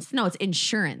 Insurance. No, it's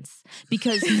insurance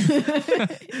because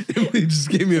Emily just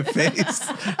gave me a face.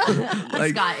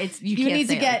 Like, Scott, it's you You can't need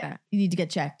say to it like get that. you need to get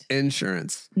checked.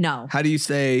 insurance. No. How do you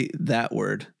say that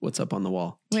word? What's up on the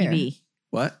wall? Where? TV.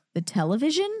 What? The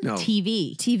television? No.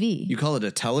 TV. You call it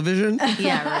a television?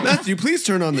 Yeah, right. Matthew, please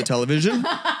turn on the television.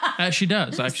 she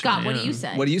does, actually. Scott, what do yeah. you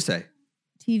say? What do you say?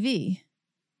 TV.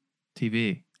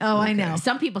 TV. Oh, I Okay. know.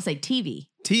 Some people say TV.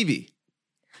 TV.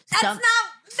 Some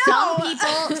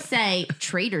people say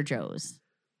Trader Joe's.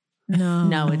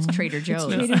 No, it's Trader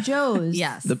Joe's. Trader Joe's.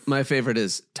 Yes. My favorite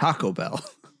is Taco Bell.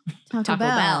 Taco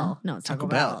Bell. No, it's Taco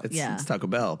Bell. Yeah. It's Taco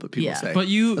Bell, but people Yeah. say, But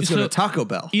you let's go to Taco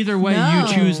Bell. either way, No.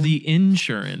 you choose the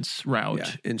insurance route.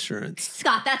 Yeah, insurance.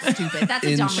 Scott, that's stupid. That's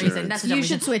a dumb reason. Insurance. That's a dumb You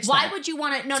reason. should switch Why that. would you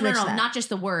want to? No, Switch that. not just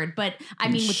the word, but I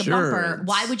mean with the bumper. Insurance.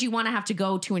 Why would you want to have to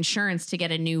go to insurance to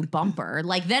get a new bumper?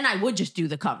 Like then I would just do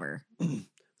the cover.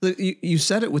 You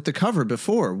said it with the cover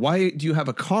before. Why do you have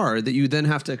a car that you then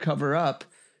have to cover up?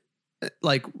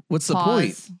 Like, what's the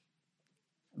point? Pause.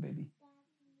 Baby.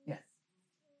 Yes.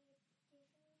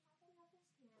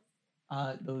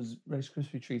 Those Rice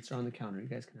Krispie treats are on the counter. You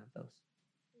guys can have those.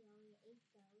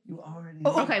 You already.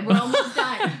 Okay, we're almost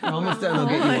done. We're almost done. I'll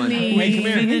get you one. Honey. Wait, come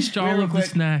here. Finished Come here all real of the quick.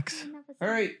 snacks.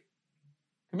 Hurry.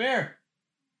 Come here.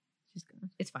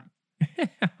 It's fine. She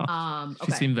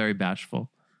Okay. seemed very bashful.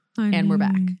 And we're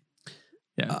back.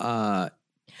 Yeah,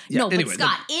 No, but anyway,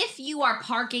 Scott, if you are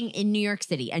parking in New York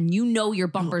City and you know your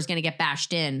bumper is going to get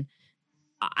bashed in,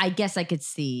 I guess I could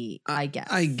see. I guess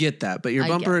I get that, but your I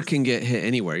bumper guess. can get hit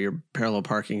anywhere. You're parallel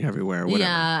parking everywhere, whatever.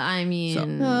 Yeah, I mean,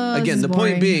 Again, the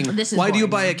point being, This is why do you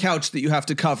boring buy a now. couch that you have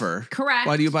to cover? correct.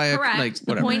 Why do you buy a correct. like the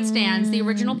whatever? point stands? The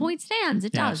original point stands.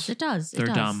 It Yes. does. It does. They're it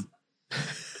does. dumb.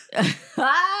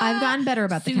 I've gotten better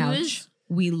about the couch. Suze,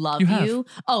 we love You have. you.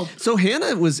 Oh, So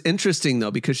Hannah was interesting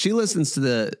though because she listens to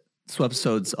the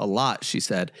SWEPisodes a lot. She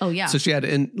said, oh yeah. so she had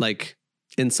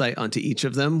insight onto each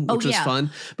of them, Oh, which was yeah.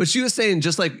 fun. But she was saying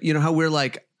just like how we're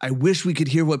like, I wish we could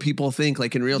hear what people think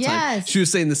like in real time. Yes. She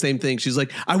was saying the same thing. She's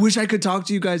like, I wish I could talk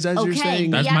to you guys as you're saying.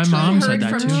 That's we my actually mom heard said that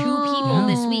from too. 2 people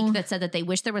this Oh. week that said that they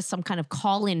wish there was some kind of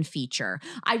call-in feature.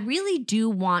 I really do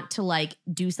want to like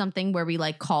do something where we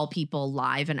like call people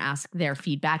live and ask their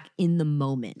feedback in the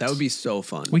moment. That would be so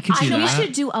fun. We could I do know We that.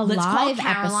 should do a Let's call live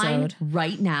Caroline episode.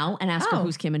 right now and ask her Oh.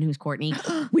 who's Kim and who's Courtney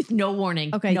with no warning.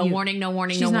 Okay, no you- warning, no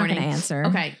warning, She's no not warning. going to answer.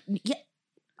 Okay. Yeah.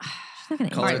 She's not going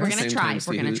to Call All her right, at we're the gonna same try. time, We're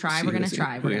see gonna who- try. see We're gonna who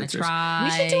try. answers. We're gonna try.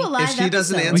 We should do a live If she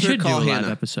doesn't episode. answer, We should do call a live Hannah.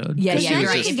 episode. Yeah, Because yeah, then you're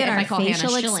we right. can If- get if our I call Hannah, facial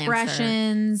she'll answer.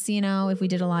 expressions, if we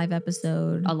did a live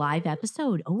episode. A live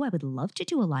episode. Oh, I would love to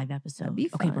do a live episode. That'd be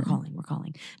Okay, we're fun.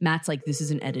 calling. Matt's like, this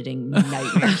is an editing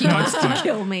nightmare. He wants to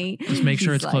kill me. Just make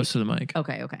sure He's it's close to the mic.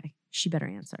 Okay. She better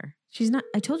answer. She's not,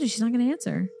 I told you she's not going to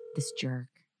answer. This jerk.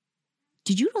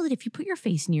 Did you know that if you put your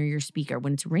face near your speaker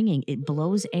when it's ringing, it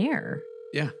blows air?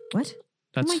 What?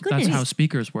 That's my that's goodness. how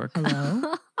speakers work. Hello?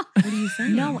 What are you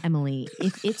saying? No, Emily.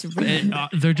 If it's ringing.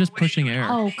 They're just pushing air.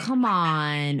 Oh, come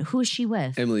on. Who is she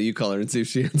with? Emily, you call her and see if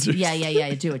she answers. Yeah.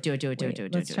 Do it.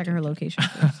 Wait, let's check her it. location.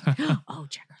 Oh,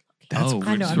 check her location. That's oh,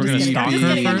 I know, I'm we're gonna just kidding. stalk I'm just her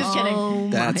kidding. I'm first. just kidding. Oh,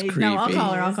 That's my creepy. No, I'll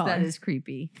call her. goodness, That is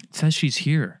creepy. It says she's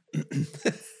here.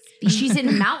 She's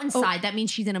in Mountainside. That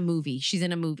means she's in a movie. She's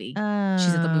in a movie. She's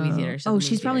at the movie theater. She's at the movie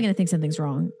She's probably theater. going to think something's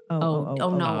wrong. Oh, no.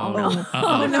 Oh, no.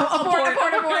 Uh-oh. no.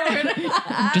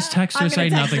 Abort. Just text her, I'm say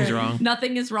gonna text nothing's her. wrong.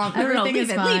 Nothing is wrong. Everything leave is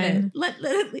it, fine. Leave it. Let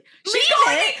it.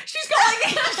 She's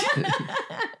calling.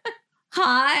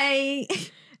 Hi.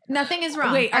 Nothing is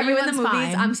wrong. Wait, are you in the Everyone's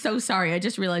movies? fine. I'm so sorry. I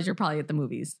just realized you're probably at the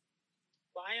movies.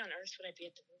 Why on earth would I be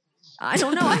at the movies? I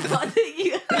don't know. I thought that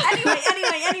you.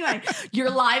 Anyway. You're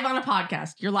live on a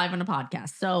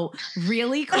podcast. So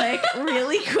really quick.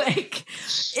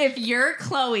 If you're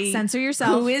Chloe, Censor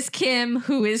yourself. Who is Kim?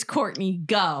 Who is Courtney?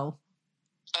 Go.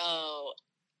 Oh,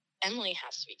 Emily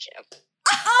has to be Kim.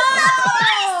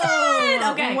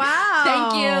 Oh, okay. Wow.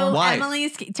 Thank you. Why?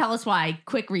 Emily's. Tell us why.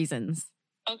 Quick reasons.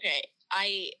 Okay,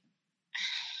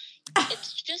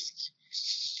 it's just,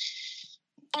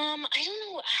 I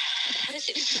don't know how to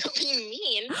say this without being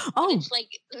mean. Oh. It's like,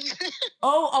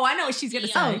 Oh, I know what she's gonna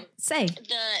say. Oh, say.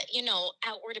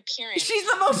 outward appearance. She's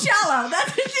the most shallow. That's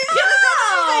what she's gonna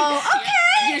Oh, say.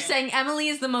 okay. You're saying Emily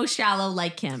is the most shallow,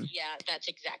 like Kim. Yeah, that's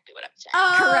exactly what I'm saying.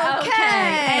 Oh,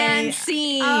 okay. And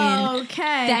scene.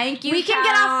 Okay. Thank you. We can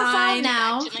get off the phone Caroline.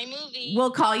 now. Back to my movie.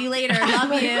 We'll call you later.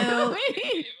 Love you.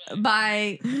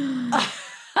 Bye.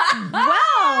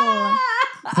 Well,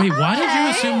 Wait, why did you Okay.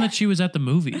 assume that she was at the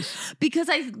movies? Because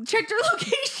I checked her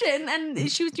location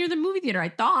and she was near the movie theater. I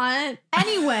thought.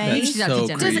 anyway, That's she's out to so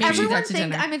dinner. does creepy. everyone She's out to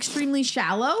think dinner. I'm extremely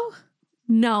shallow?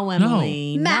 No,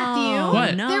 Emily. No. Matthew,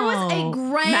 What? No. there was a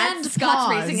grand Matt Scott's pause.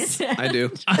 raising his hand. I do.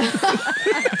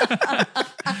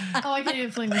 Oh, I can't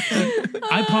even fling this thing.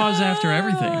 I pause after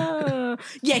everything.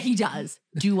 Yeah, he does.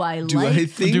 Do I Do like? I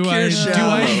think Do you're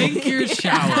shallow? I think you're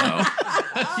shallow?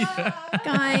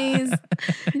 Guys,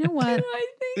 you know what? I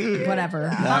think Whatever.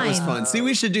 That was Fine. fun. See,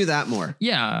 we should do that more.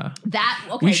 Yeah. that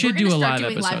okay? We should we're do gonna a start live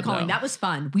doing live episode, calling. though. That was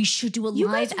fun. We should do a You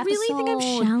live guys episode. really think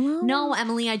I'm shallow? No,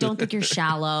 Emily, I don't think you're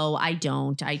shallow. I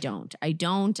don't.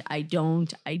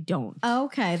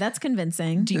 Okay, that's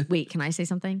convincing. Wait, can I say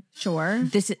something? Sure.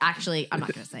 This is actually, I'm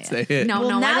not going to say it. Say it. No, Well,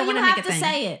 no, I now don't you want to make have a to thing.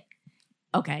 say it.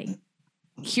 Okay.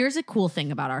 Here's a cool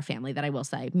thing about our family that I will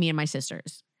say. Me and my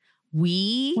sisters.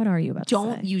 We What are you about to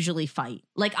don't say? usually fight.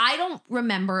 Like, I don't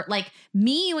remember, like,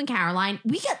 me, you, and Caroline,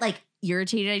 we get, like,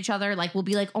 irritated at each other. Like, we'll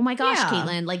be like, oh my gosh, Yeah.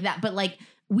 Caitlin, like that. But, like,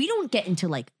 we don't get into,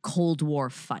 like, Cold War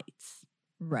fights.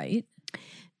 Right.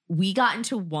 We got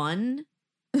into one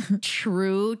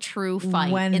true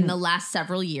fight When- in the last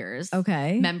several years.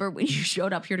 Okay. Remember when you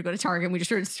showed up here to go to Target and we just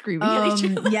started screaming at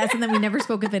each other? Yes, and then we never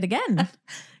spoke of it again.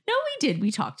 No, we did.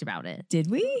 We talked about it. Did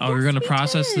we? Oh, we're going to we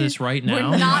process did. this right now?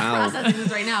 We're not Wow. processing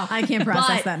this right now. I can't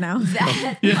process But that now.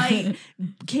 That Yeah. fight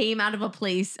came out of a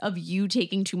place of you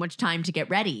taking too much time to get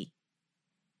ready.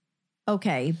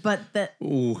 Okay, but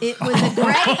Ooh. it was a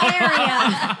gray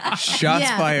area. Shots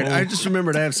Yeah. fired. I just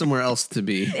remembered I have somewhere else to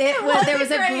be. There was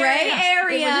a gray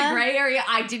area. It was a gray area.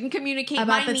 I didn't communicate About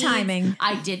my the needs. timing.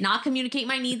 I did not communicate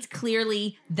my needs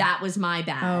clearly. That was my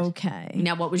bad. Okay.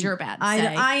 Now, what was your bad?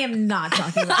 Say. I am not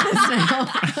talking about this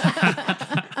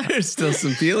now. There's still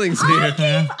some feelings here. I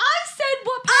said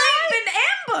what part I've been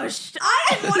ambushed. I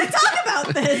didn't want to talk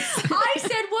about this. I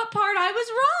said what part I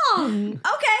was wrong.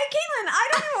 Okay, Caitlin, I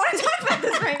don't even want to talk about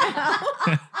this right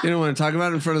now. You don't want to talk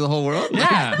about it in front of the whole world?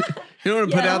 Yeah. You don't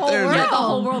want to Yeah, put the out whole there world. Yeah, the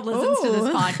whole world listens to this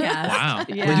Ooh. podcast. Wow.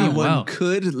 Yeah. when Doing one well.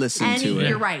 could listen And to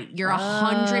you're it. right. You're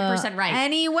 100% right.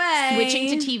 Anyway.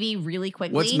 Switching to TV really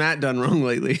quickly. What's Matt done wrong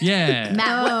lately? Yeah.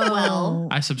 Matt well.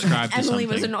 I subscribed to Emily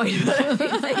was something. annoyed about a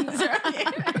few things.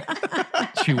 Right?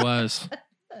 She was.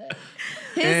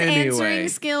 His Anyway. answering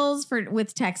skills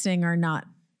with texting are not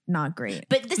great.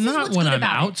 But this Not is what's when good I'm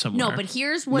about out it. somewhere. No, but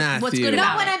here's what's Matthew. good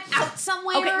Not about when it. I'm out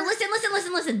somewhere. Okay,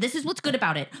 listen. This is what's good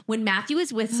about it. When Matthew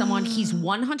is with someone, he's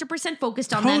 100%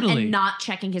 focused on them Totally. and not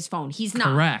checking his phone. He's not.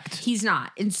 Correct. He's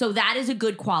not. And so that is a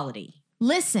good quality.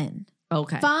 Listen,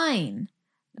 Okay. fine.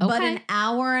 But Okay. an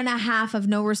hour and a half of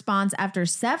no response after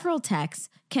several texts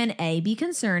can A, be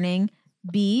concerning,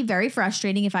 B, very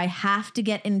frustrating if I have to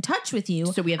get in touch with you.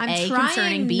 So we have I'm A, trying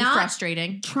concerning, B, not-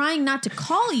 frustrating. Trying not to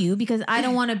call you because I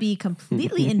don't want to be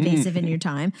completely invasive in your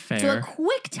time. So a Fair.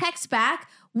 quick text back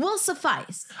will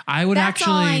suffice. I would That's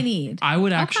actually all I need. I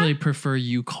would actually prefer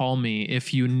you call me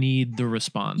if you need the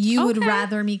response. You would Okay.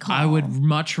 rather me call. I would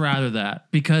much rather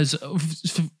that because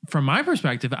from my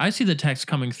perspective, I see the text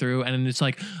coming through and it's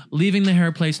like leaving the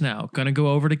hair place now, gonna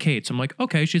go over to Kate's. I'm like,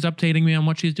 okay, she's updating me on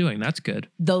what she's doing. That's good.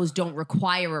 Those don't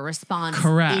require a response.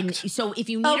 Correct. So if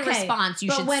you need a response, you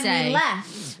but should when say. we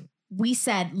left, we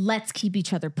said, let's keep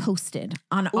each other posted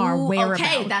on our Ooh, whereabouts.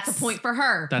 okay, that's a point for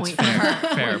her. That's point fair. For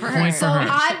her. Fair. Point for Point her. for So her.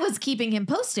 I was keeping him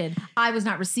posted. I was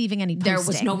not receiving any posting. There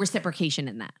was no reciprocation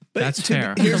in that. But That's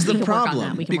fair. Here's We the can work on that.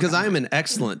 problem. We can Because work on I'm an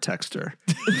excellent texter.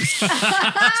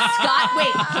 Scott,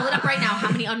 wait, pull it up right now. How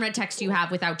many unread texts do you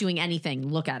have without doing anything?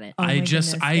 Look at it. Oh my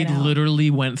goodness, I get out.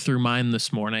 literally went through mine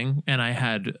this morning and I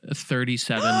had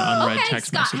 37 unread Okay, text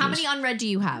Scott, messages. how many unread do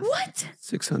you have? What?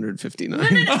 659.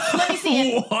 Let me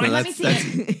see it. What? No, Let me see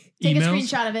it. Take Emails?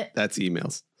 a screenshot of it. That's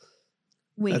emails.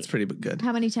 Wait, That's pretty good.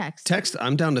 how many texts? Text,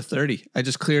 I'm down to 30. I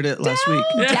just cleared it last week.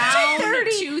 Down 30.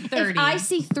 to 30. If I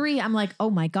see 3, I'm like, oh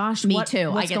my gosh. Me what, too.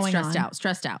 I what's get going stressed on? out.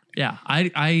 Stressed out. Yeah,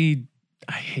 I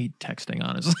hate texting,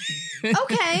 honestly.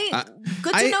 Okay,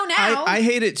 good to know now. I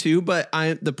hate it too, but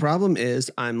the problem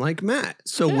is I'm like Matt.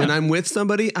 So when I'm with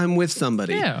somebody, I'm with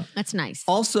somebody. Yeah. That's nice.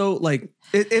 Also, like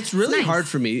it's really nice. hard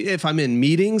for me. If I'm in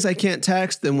meetings, I can't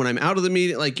text. Then when I'm out of the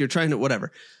meeting, like you're trying to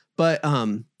whatever. But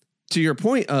to your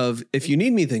point of if you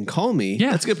need me, then call me.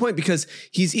 Yeah. That's a good point because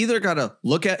he's either got to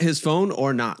look at his phone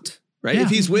or not. Right? Yeah. If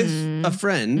he's with Mhm. a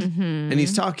friend and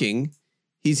he's talking,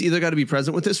 he's either got to be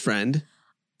present with his friend.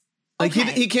 Like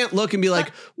Okay. he can't look and be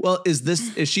like, well, is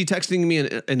she texting me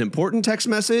an important text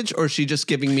message or is she just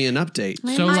giving me an update?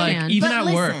 So like understand. even But at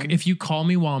listen. work, if you call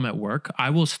me while I'm at work, I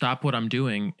will stop what I'm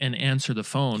doing and answer the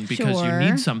phone because Sure.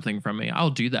 you need something from me. I'll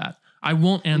do that. I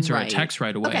won't answer Right. a text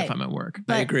right away Okay. if I'm at work.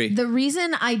 But agree. The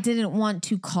reason I didn't want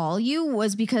to call you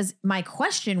was because my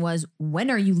question was, when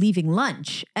are you leaving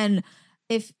lunch? And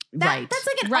if Right. that's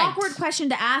like an Right. awkward question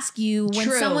to ask you when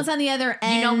True. someone's on the other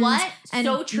end. You know what? And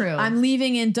So true. I'm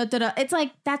leaving in da da da. It's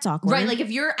like, that's awkward. Right, like if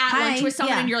you're at lunch Hi, with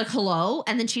someone yeah. and you're like, hello,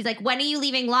 and then she's like, when are you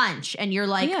leaving lunch? And you're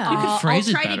like, Yeah. You could I'll phrase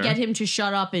it try to better. get him to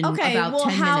shut up in okay, about well,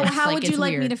 10 how minutes. how would it's you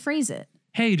like me weird. to phrase it?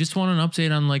 Hey, just want an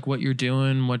update on like what you're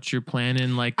doing, what you're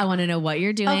planning. Like I want to know what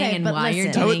you're doing Okay, and but why you're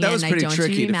listen. doing That was it. pretty and I don't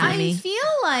tricky you be to mad at I me. feel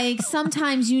like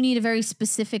sometimes you need a very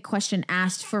specific question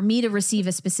asked for me to receive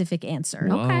a specific answer.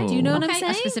 Whoa. Do you know what I'm Okay,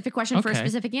 saying? a specific question for a Okay.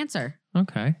 specific answer.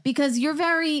 okay. Because you're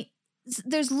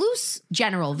there's loose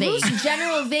General, vague.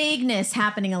 general vagueness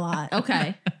happening a lot.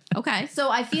 Okay. Okay. So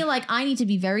I feel like I need to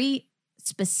be very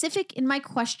specific in my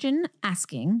question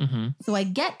asking hmm so I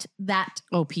get that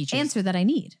Oh, peaches. answer that I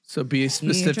need. So be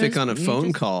specific on a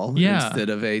phone call Yeah. instead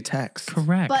of a text.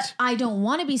 Correct. But I don't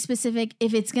want to be specific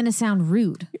if it's going to sound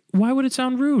rude. Why would it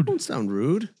sound rude? Don't sound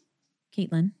rude.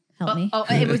 Caitlin, help me. Oh,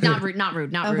 it was not rude. Not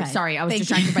rude. Not rude. Okay. Sorry, I was Thank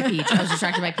distracted by Peach. I was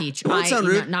distracted by Peach. Won't sound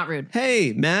rude. Not rude.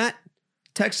 Hey, Matt,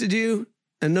 texted you.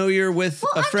 I know you're with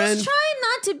Well, a I'm friend. just trying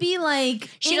not to be like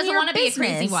She in doesn't your want to be a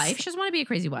crazy business. wife. She doesn't want to be a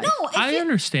crazy wife. No, if I you-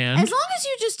 understand. as long as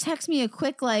you just text me a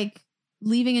quick like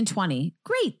leaving in 20.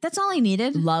 Great. That's all I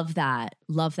needed. Love that.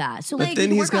 Love that. So but like, then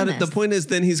we can he's work on got to, the this. point is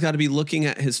then he's got to be looking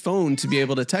at his phone to be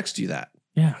able to text you that.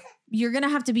 yeah. You're going to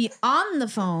have to be on the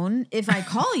phone if I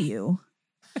call you.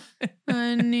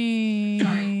 Honey.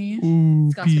 Ooh,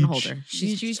 Scott's gonna hold her.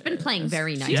 She's been playing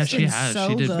very nice. Yeah, she been has. so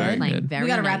She did good. very Like, good. very We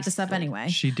got to wrap nice. this up anyway.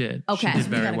 She did. Okay. She did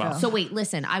We very gotta well. go. So wait,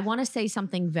 listen. I want to say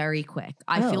something very quick.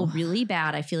 I feel Oh. really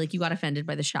bad. I feel like you got offended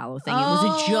by the shallow thing. It was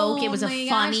a joke. It was a my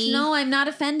funny. Gosh. No, I'm not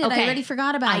offended. Okay. I already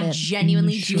forgot about I it.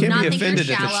 genuinely do You can't not be think offended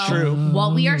you're if it's shallow. true.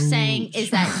 What we are saying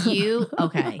is that you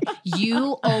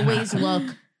always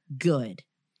look good.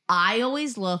 I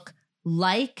always look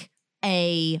like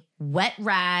a wet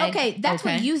rag. Okay, that's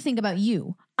what you think about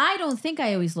you. I don't think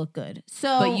I always look good.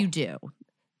 So, But you do.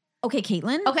 okay,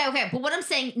 Caitlin. Okay. But what I'm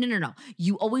saying, no.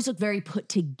 You always look very put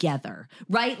together,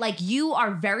 right? Like you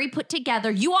are very put together.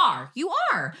 You are.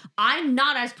 I'm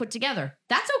not as put together.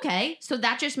 That's okay. So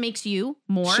that just makes you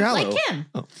more Shallow. like him.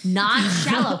 Oh. Not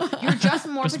shallow. You're just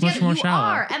more Just put much together. more You shallow.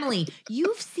 are. Emily,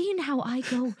 you've seen how I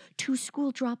go to school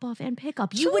drop off and pick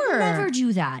up. You Sure. would never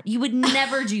do that. You would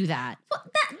never do that. That's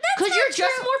Because not you're just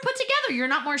true. more put together. You're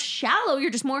not more shallow.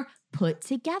 You're just more put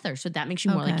together. So that makes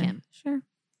you more like Okay, him. Sure.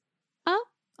 Oh.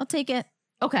 I'll take it.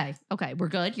 Okay. We're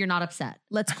good. You're not upset.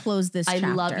 Let's close this I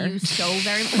chapter. love you so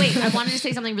very much. Wait, I wanted to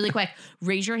say something really quick.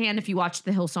 Raise your hand if you watched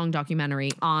the Hillsong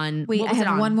documentary on. Wait, what I was it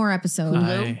have on? one more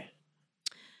episode.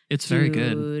 It's very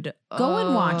good. Dude, Go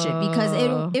and watch it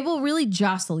because it will really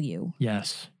jostle you.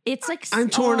 Yes. It's like I'm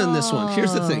torn on this one.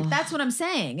 Here's the thing. That's what I'm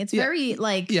saying. It's Yeah. very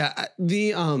like Yeah,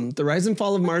 the Rise and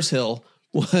Fall of Mars Hill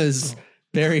was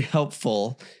very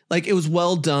helpful. Like it was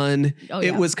well done. Oh, yeah.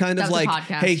 It was kind That of was a like,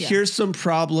 podcast, hey, yeah. here's some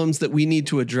problems that we need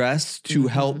to address to Mhm.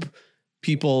 help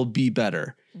people be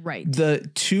better. right. The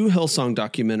two Hillsong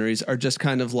documentaries are just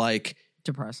kind of like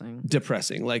Depressing.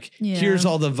 depressing. Like Yeah. here's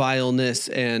all the vileness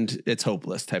and it's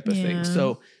hopeless type of Yeah. thing.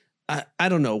 So I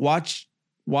don't know. Watch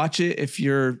it if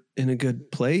you're in a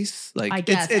good place. Like I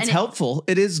guess. it's And helpful.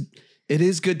 It is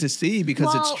good to see because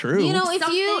Well, it's true. You know, if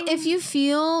Something- you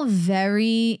feel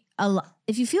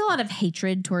if you feel a lot of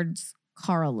hatred towards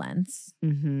Carl Lentz,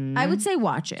 Mm-hmm. I would say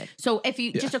watch it. So if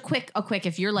you Yeah. just a quick,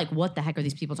 if you're like, what the heck are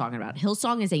these people talking about?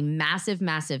 Hillsong is a massive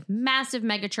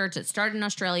mega church that started in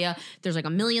Australia. There's like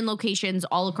 1 million locations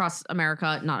all across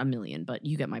America. Not 1 million, but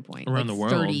you get my point. Around like the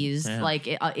world. 30s. Yeah. Like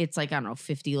it's like, I don't know,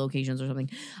 50 locations or something.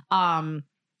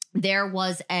 there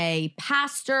was a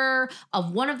pastor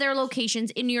of one of their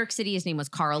locations in New York City. His name was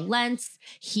Carl Lentz.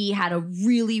 He had a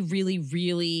really, really,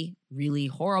 really, really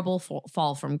horrible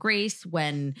fall from grace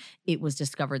when it was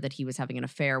discovered that he was having an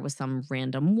affair with some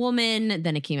random woman.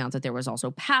 Then it came out that there was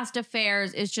also past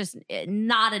affairs. It's just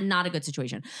not a good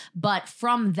situation. But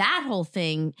from that whole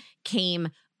thing came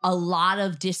a lot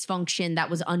of dysfunction that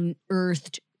was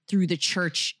unearthed through the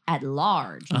church at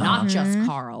large, not just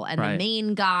Carl and the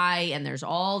main guy. And there's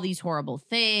all these horrible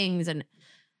things. And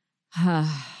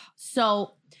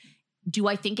so do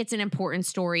I think it's an important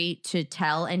story to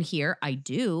tell and hear? I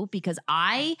do, because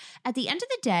at the end of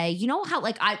the day, you know how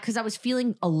because I was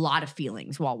feeling a lot of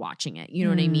feelings while watching it. You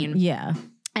know what I mean? Yeah.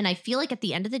 And I feel like at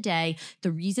the end of the day,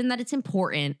 the reason that it's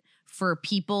important for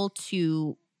people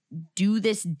to do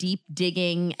this deep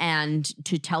digging and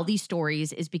to tell these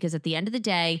stories is because at the end of the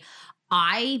day,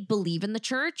 I believe in the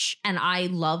church and I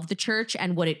love the church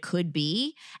and what it could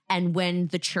be. And when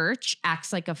the church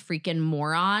acts like a freaking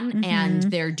moron and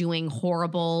they're doing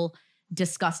horrible,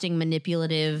 disgusting,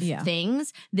 manipulative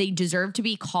things, they deserve to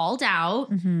be called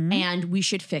out and we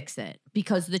should fix it.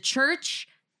 Because the church,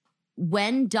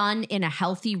 when done in a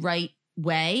healthy, right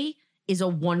way, is a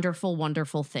wonderful,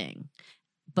 wonderful thing.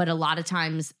 But a lot of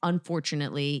times,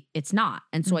 unfortunately, it's not.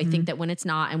 And so I think that when it's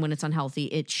not and when it's unhealthy,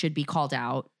 it should be called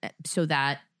out so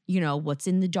that, what's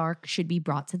in the dark should be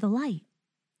brought to the light.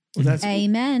 Well,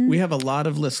 Amen. We have a lot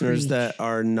of listeners that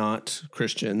are not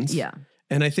Christians. Yeah.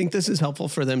 And I think this is helpful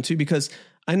for them too, because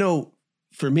I know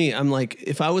for me, I'm like,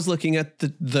 if I was looking at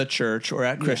the church or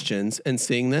at Christians and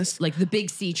seeing this, like the big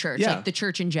C church, like the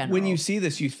church in general. When you see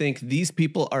this, you think these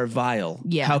people are vile.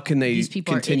 Yeah. How can they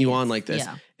continue on like this?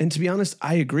 Yeah. And to be honest,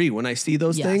 I agree. When I see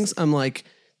those things, I'm like,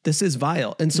 this is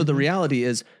vile. And so the reality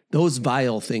is those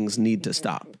vile things need to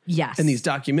stop. Yes. And these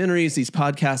documentaries, these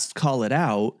podcasts call it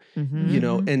out,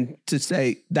 and to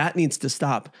say that needs to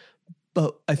stop.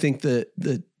 But I think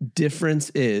the difference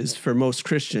is for most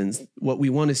Christians, what we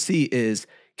want to see is,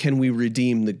 can we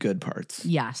redeem the good parts?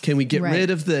 Yes. Can we get rid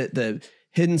of the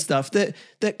hidden stuff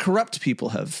that corrupt people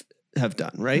have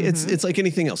done, right? It's like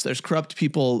anything else. There's corrupt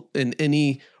people in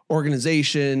any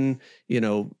organization,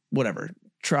 whatever,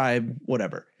 tribe,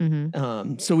 whatever.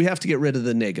 So we have to get rid of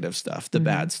the negative stuff, the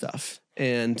bad stuff.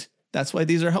 And that's why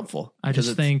these are helpful. I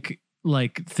just think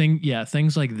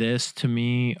things like this to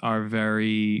me are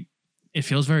it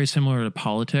feels very similar to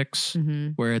politics,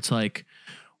 where it's like,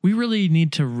 we really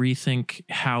need to rethink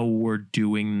how we're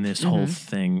doing this whole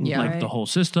thing, the whole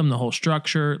system, the whole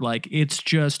structure. Like, it's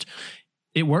just,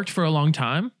 it worked for a long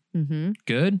time.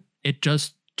 Good. It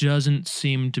just doesn't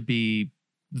seem to be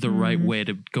the right way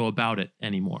to go about it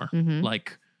anymore.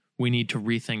 Like, we need to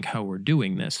rethink how we're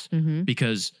doing this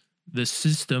because the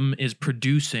system is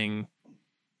producing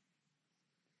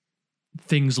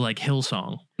things like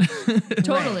Hillsong.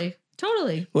 Totally.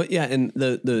 Totally. Well, yeah. And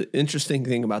the interesting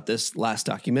thing about this last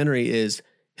documentary is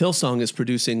Hillsong is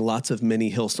producing lots of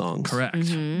mini Hillsongs. Correct.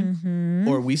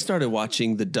 Or we started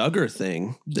watching the Duggar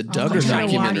thing, the Duggar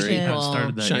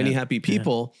documentary, Shiny Happy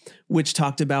People, which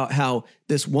talked about how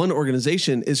this one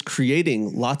organization is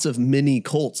creating lots of mini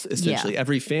cults, essentially.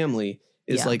 Every family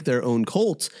is like their own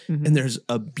cult. And there's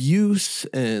abuse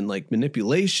and like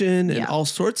manipulation and all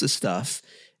sorts of stuff.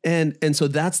 And so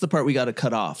that's the part we got to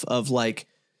cut off of like,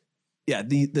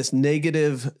 this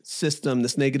negative system,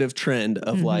 this negative trend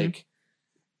of like,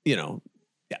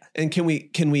 and can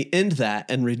we end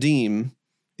that and redeem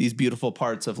these beautiful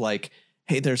parts of like,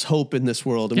 hey, there's hope in this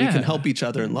world and we can help each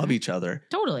other and love each other.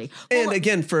 Totally. And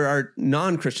again, for our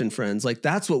non-Christian friends, like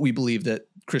that's what we believe that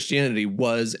Christianity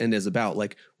was and is about.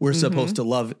 Like, we're supposed to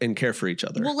love and care for each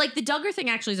other. Well, like the Duggar thing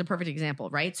actually is a perfect example,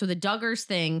 right? So the Duggars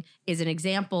thing is an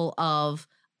example of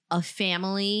a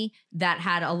family that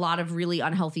had a lot of really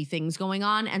unhealthy things going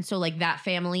on. And so like that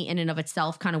family in and of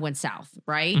itself kind of went south,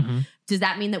 right? Does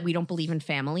that mean that we don't believe in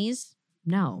families?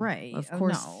 No. Right. Of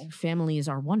course, families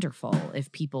are wonderful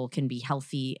if people can be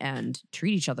healthy and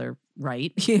treat each other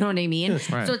right. You know what I mean?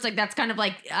 Right. So it's like, that's kind of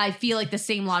like, I feel like the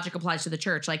same logic applies to the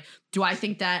church. Like, do I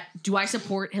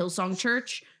support Hillsong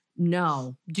Church?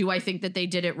 No. Do I think that they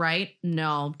did it right?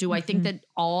 No. Do I think that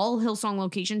all Hillsong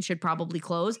locations should probably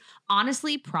close?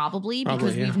 Honestly, probably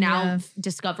because we've now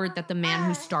discovered that the man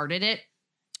who started it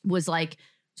was like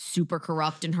super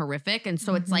corrupt and horrific. And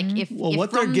so it's like, if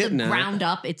from the ground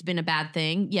up it's been a bad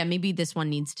thing, maybe this one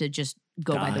needs to just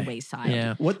go by the wayside.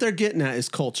 Yeah. What they're getting at is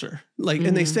culture. Like,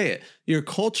 and they say it, your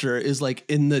culture is like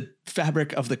in the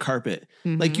fabric of the carpet.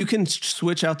 Like, you can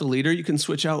switch out the leader. You can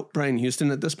switch out Brian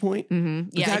Houston at this point.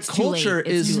 But that culture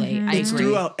is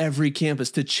throughout every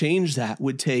campus. To change that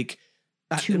would take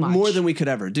too much. More than we could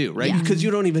ever do, right? Yeah. Because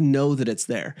you don't even know that it's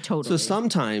there. Totally. So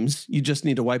sometimes you just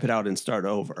need to wipe it out and start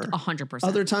over. 100%.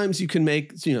 Other times you can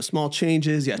make, small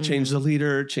changes. Yeah, change the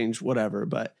leader, change whatever.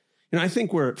 But, I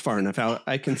think we're far enough out.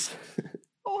 I can...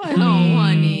 Oh,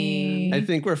 honey. I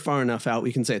think we're far enough out.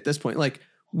 We can say at this point, like,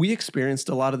 we experienced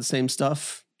a lot of the same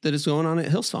stuff that is going on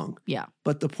at Hillsong. Yeah.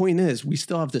 But the point is, we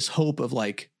still have this hope of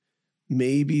like,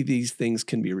 maybe these things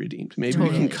can be redeemed. Maybe we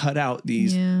can cut out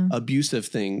these abusive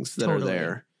things that are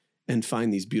there and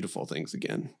find these beautiful things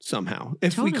again somehow.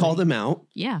 If we call them out,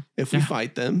 if we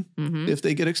fight them, if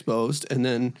they get exposed, and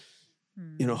then,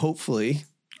 hopefully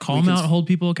call them out, hold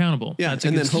people accountable. Yeah.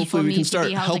 And then hopefully we can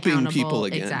start helping people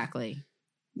again. Exactly.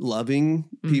 Loving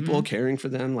people, caring for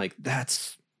them. Like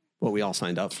that's what we all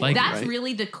signed up for. That's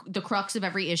really the crux of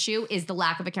every issue is the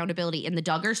lack of accountability. In the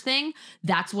Duggars thing,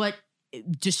 that's what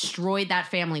destroyed that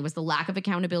family was the lack of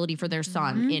accountability for their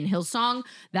son. In Hillsong,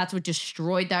 that's what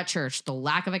destroyed that church, the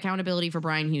lack of accountability for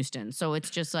Brian Houston. So it's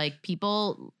just like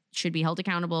people should be held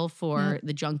accountable for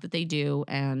the junk that they do.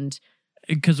 And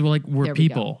because we're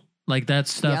people, like that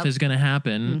stuff is going to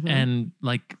happen. And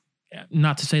like,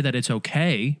 not to say that it's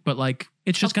okay, but like,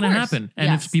 it's just going to happen.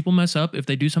 And if people mess up, if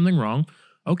they do something wrong,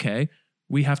 okay,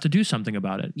 we have to do something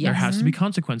about it. There has to be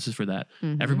consequences for that.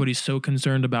 Everybody's so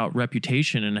concerned about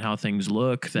reputation and how things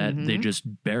look that they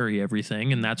just bury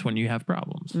everything. And that's when you have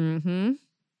problems.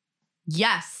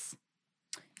 Yes.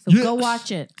 So go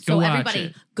watch it. So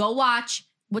everybody, go watch.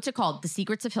 What's it called? The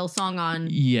Secrets of Hillsong on...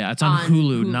 Yeah, it's on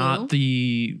Hulu, not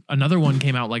the... Another one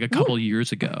came out like a couple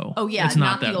years ago. Oh, yeah, it's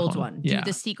not the old one. Yeah. Dude,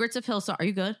 The Secrets of Hillsong... Are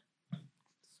you good?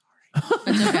 Sorry.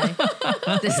 It's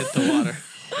okay. Hit the water.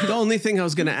 The only thing I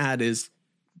was going to add is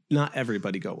not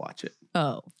everybody go watch it.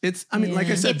 Oh. It's... I mean, like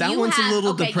I said, that one's a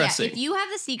little depressing. Yeah. If you have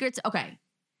the secrets... Okay.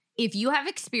 If you have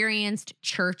experienced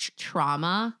church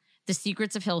trauma, The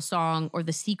Secrets of Hillsong or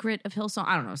The Secret of Hillsong,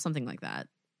 I don't know, something like that.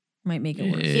 Might make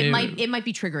it worse. It might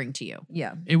be triggering to you.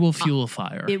 Yeah. It will fuel a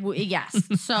fire. Yes.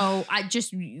 So I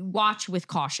just watch with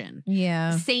caution.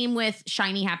 Yeah. Same with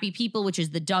Shiny Happy People, which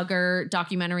is the Duggar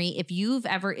documentary. If you've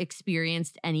ever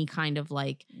experienced any kind of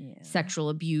like sexual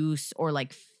abuse or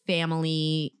like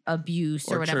family abuse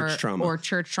or whatever,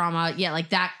 church trauma, like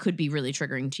that could be really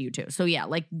triggering to you too. So yeah,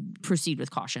 like proceed with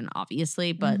caution,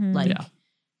 obviously, but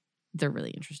they're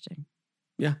really interesting.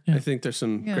 Yeah, I think there's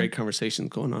some great conversations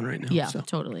going on right now. Yeah,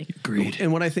 totally. Agreed.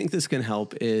 And what I think this can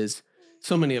help is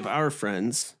so many of our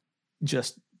friends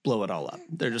just blow it all up.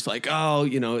 They're just like, oh,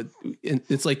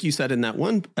 it's like you said in that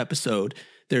one episode,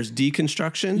 there's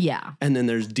deconstruction. And then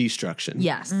there's destruction.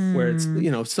 Yes. Where it's,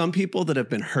 some people that have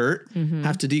been hurt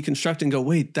have to deconstruct and go,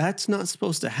 wait, that's not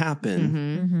supposed to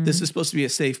happen. This is supposed to be a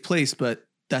safe place, but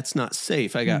that's not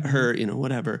safe. I got hurt,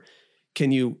 whatever.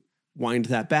 Can you wind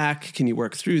that back? Can you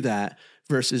work through that?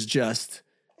 Versus just,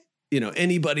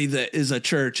 anybody that is a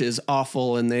church is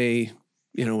awful and they,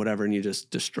 whatever, and you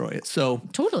just destroy it. So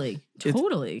totally.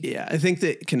 Yeah, I think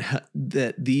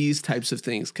that these types of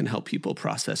things can help people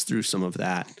process through some of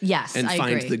that. Yes, and I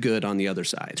find agree. the good on the other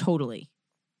side. Totally.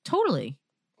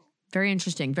 Very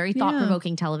interesting. Very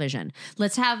thought-provoking television.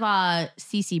 Let's have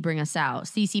Cece bring us out.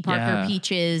 Cece Parker,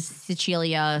 Peaches,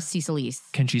 Cecilia, Cecilise.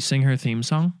 Can she sing her theme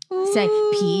song? Say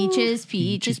peaches,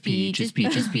 peaches, peaches,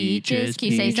 peaches, peaches. Can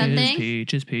you say something?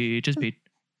 Peaches, peaches, peaches.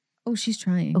 Oh, she's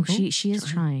trying. Oh, she is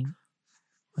trying.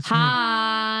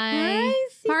 Hi,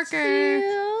 Parker.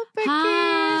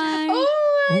 Hi. Oh,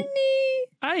 honey.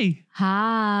 Hi.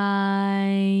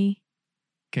 Hi.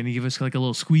 Can you give us like a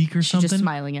little squeak or She's something? just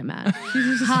smiling at Matt.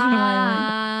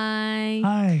 Hi.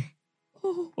 Hi.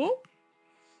 Oh.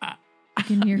 I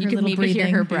can hear her You can little maybe breathing.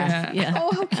 hear her breath. Yeah. Oh,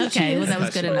 how cute she Okay, is. well, that was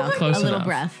good enough. Close a little enough.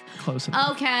 breath. Close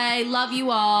enough. Okay, love you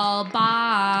all.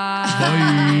 Bye.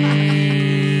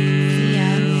 See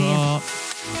ya.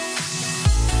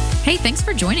 Hey, thanks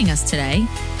for joining us today.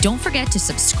 Don't forget to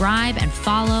subscribe and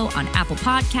follow on Apple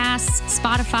Podcasts,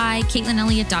 Spotify,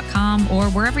 CaitlinElliott.com, or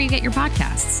wherever you get your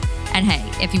podcasts. And hey,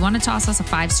 if you want to toss us a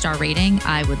 5-star rating,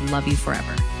 I would love you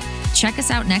forever. Check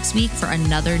us out next week for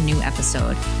another new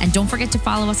episode. And don't forget to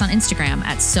follow us on Instagram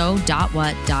at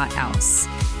so.what.else.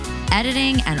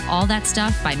 Editing and all that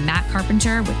stuff by Matt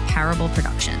Carpenter with Parable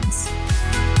Productions.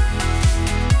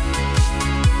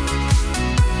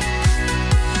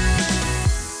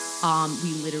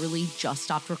 We literally just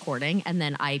stopped recording, and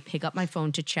then I pick up my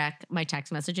phone to check my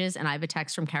text messages, and I have a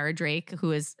text from Kara Drake,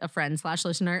 who is a friend /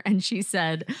 listener, and she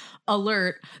said,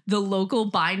 alert, the local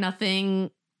buy nothing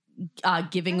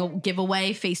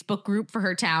giveaway Facebook group for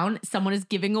her town. Someone is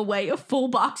giving away a full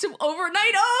box of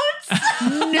overnight oats.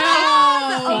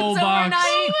 No. Full box.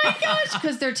 Oh my gosh,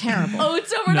 because they're terrible.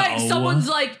 Oats overnight. No. Someone's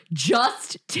like,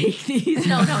 just take these.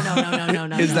 No.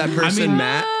 Is that person I mean,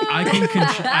 Matt? I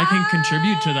can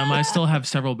contribute to them. I still have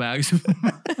several bags of them.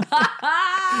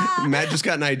 Matt just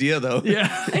got an idea though. Yeah.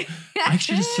 I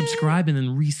should just subscribe and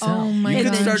then resell. Oh my You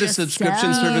could God. start a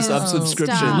subscription service of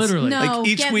subscription. Stop. Literally. No, Like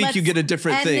each week you get a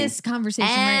different end thing. this conversation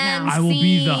right now. I will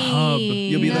be the hub.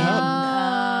 You'll be the hub.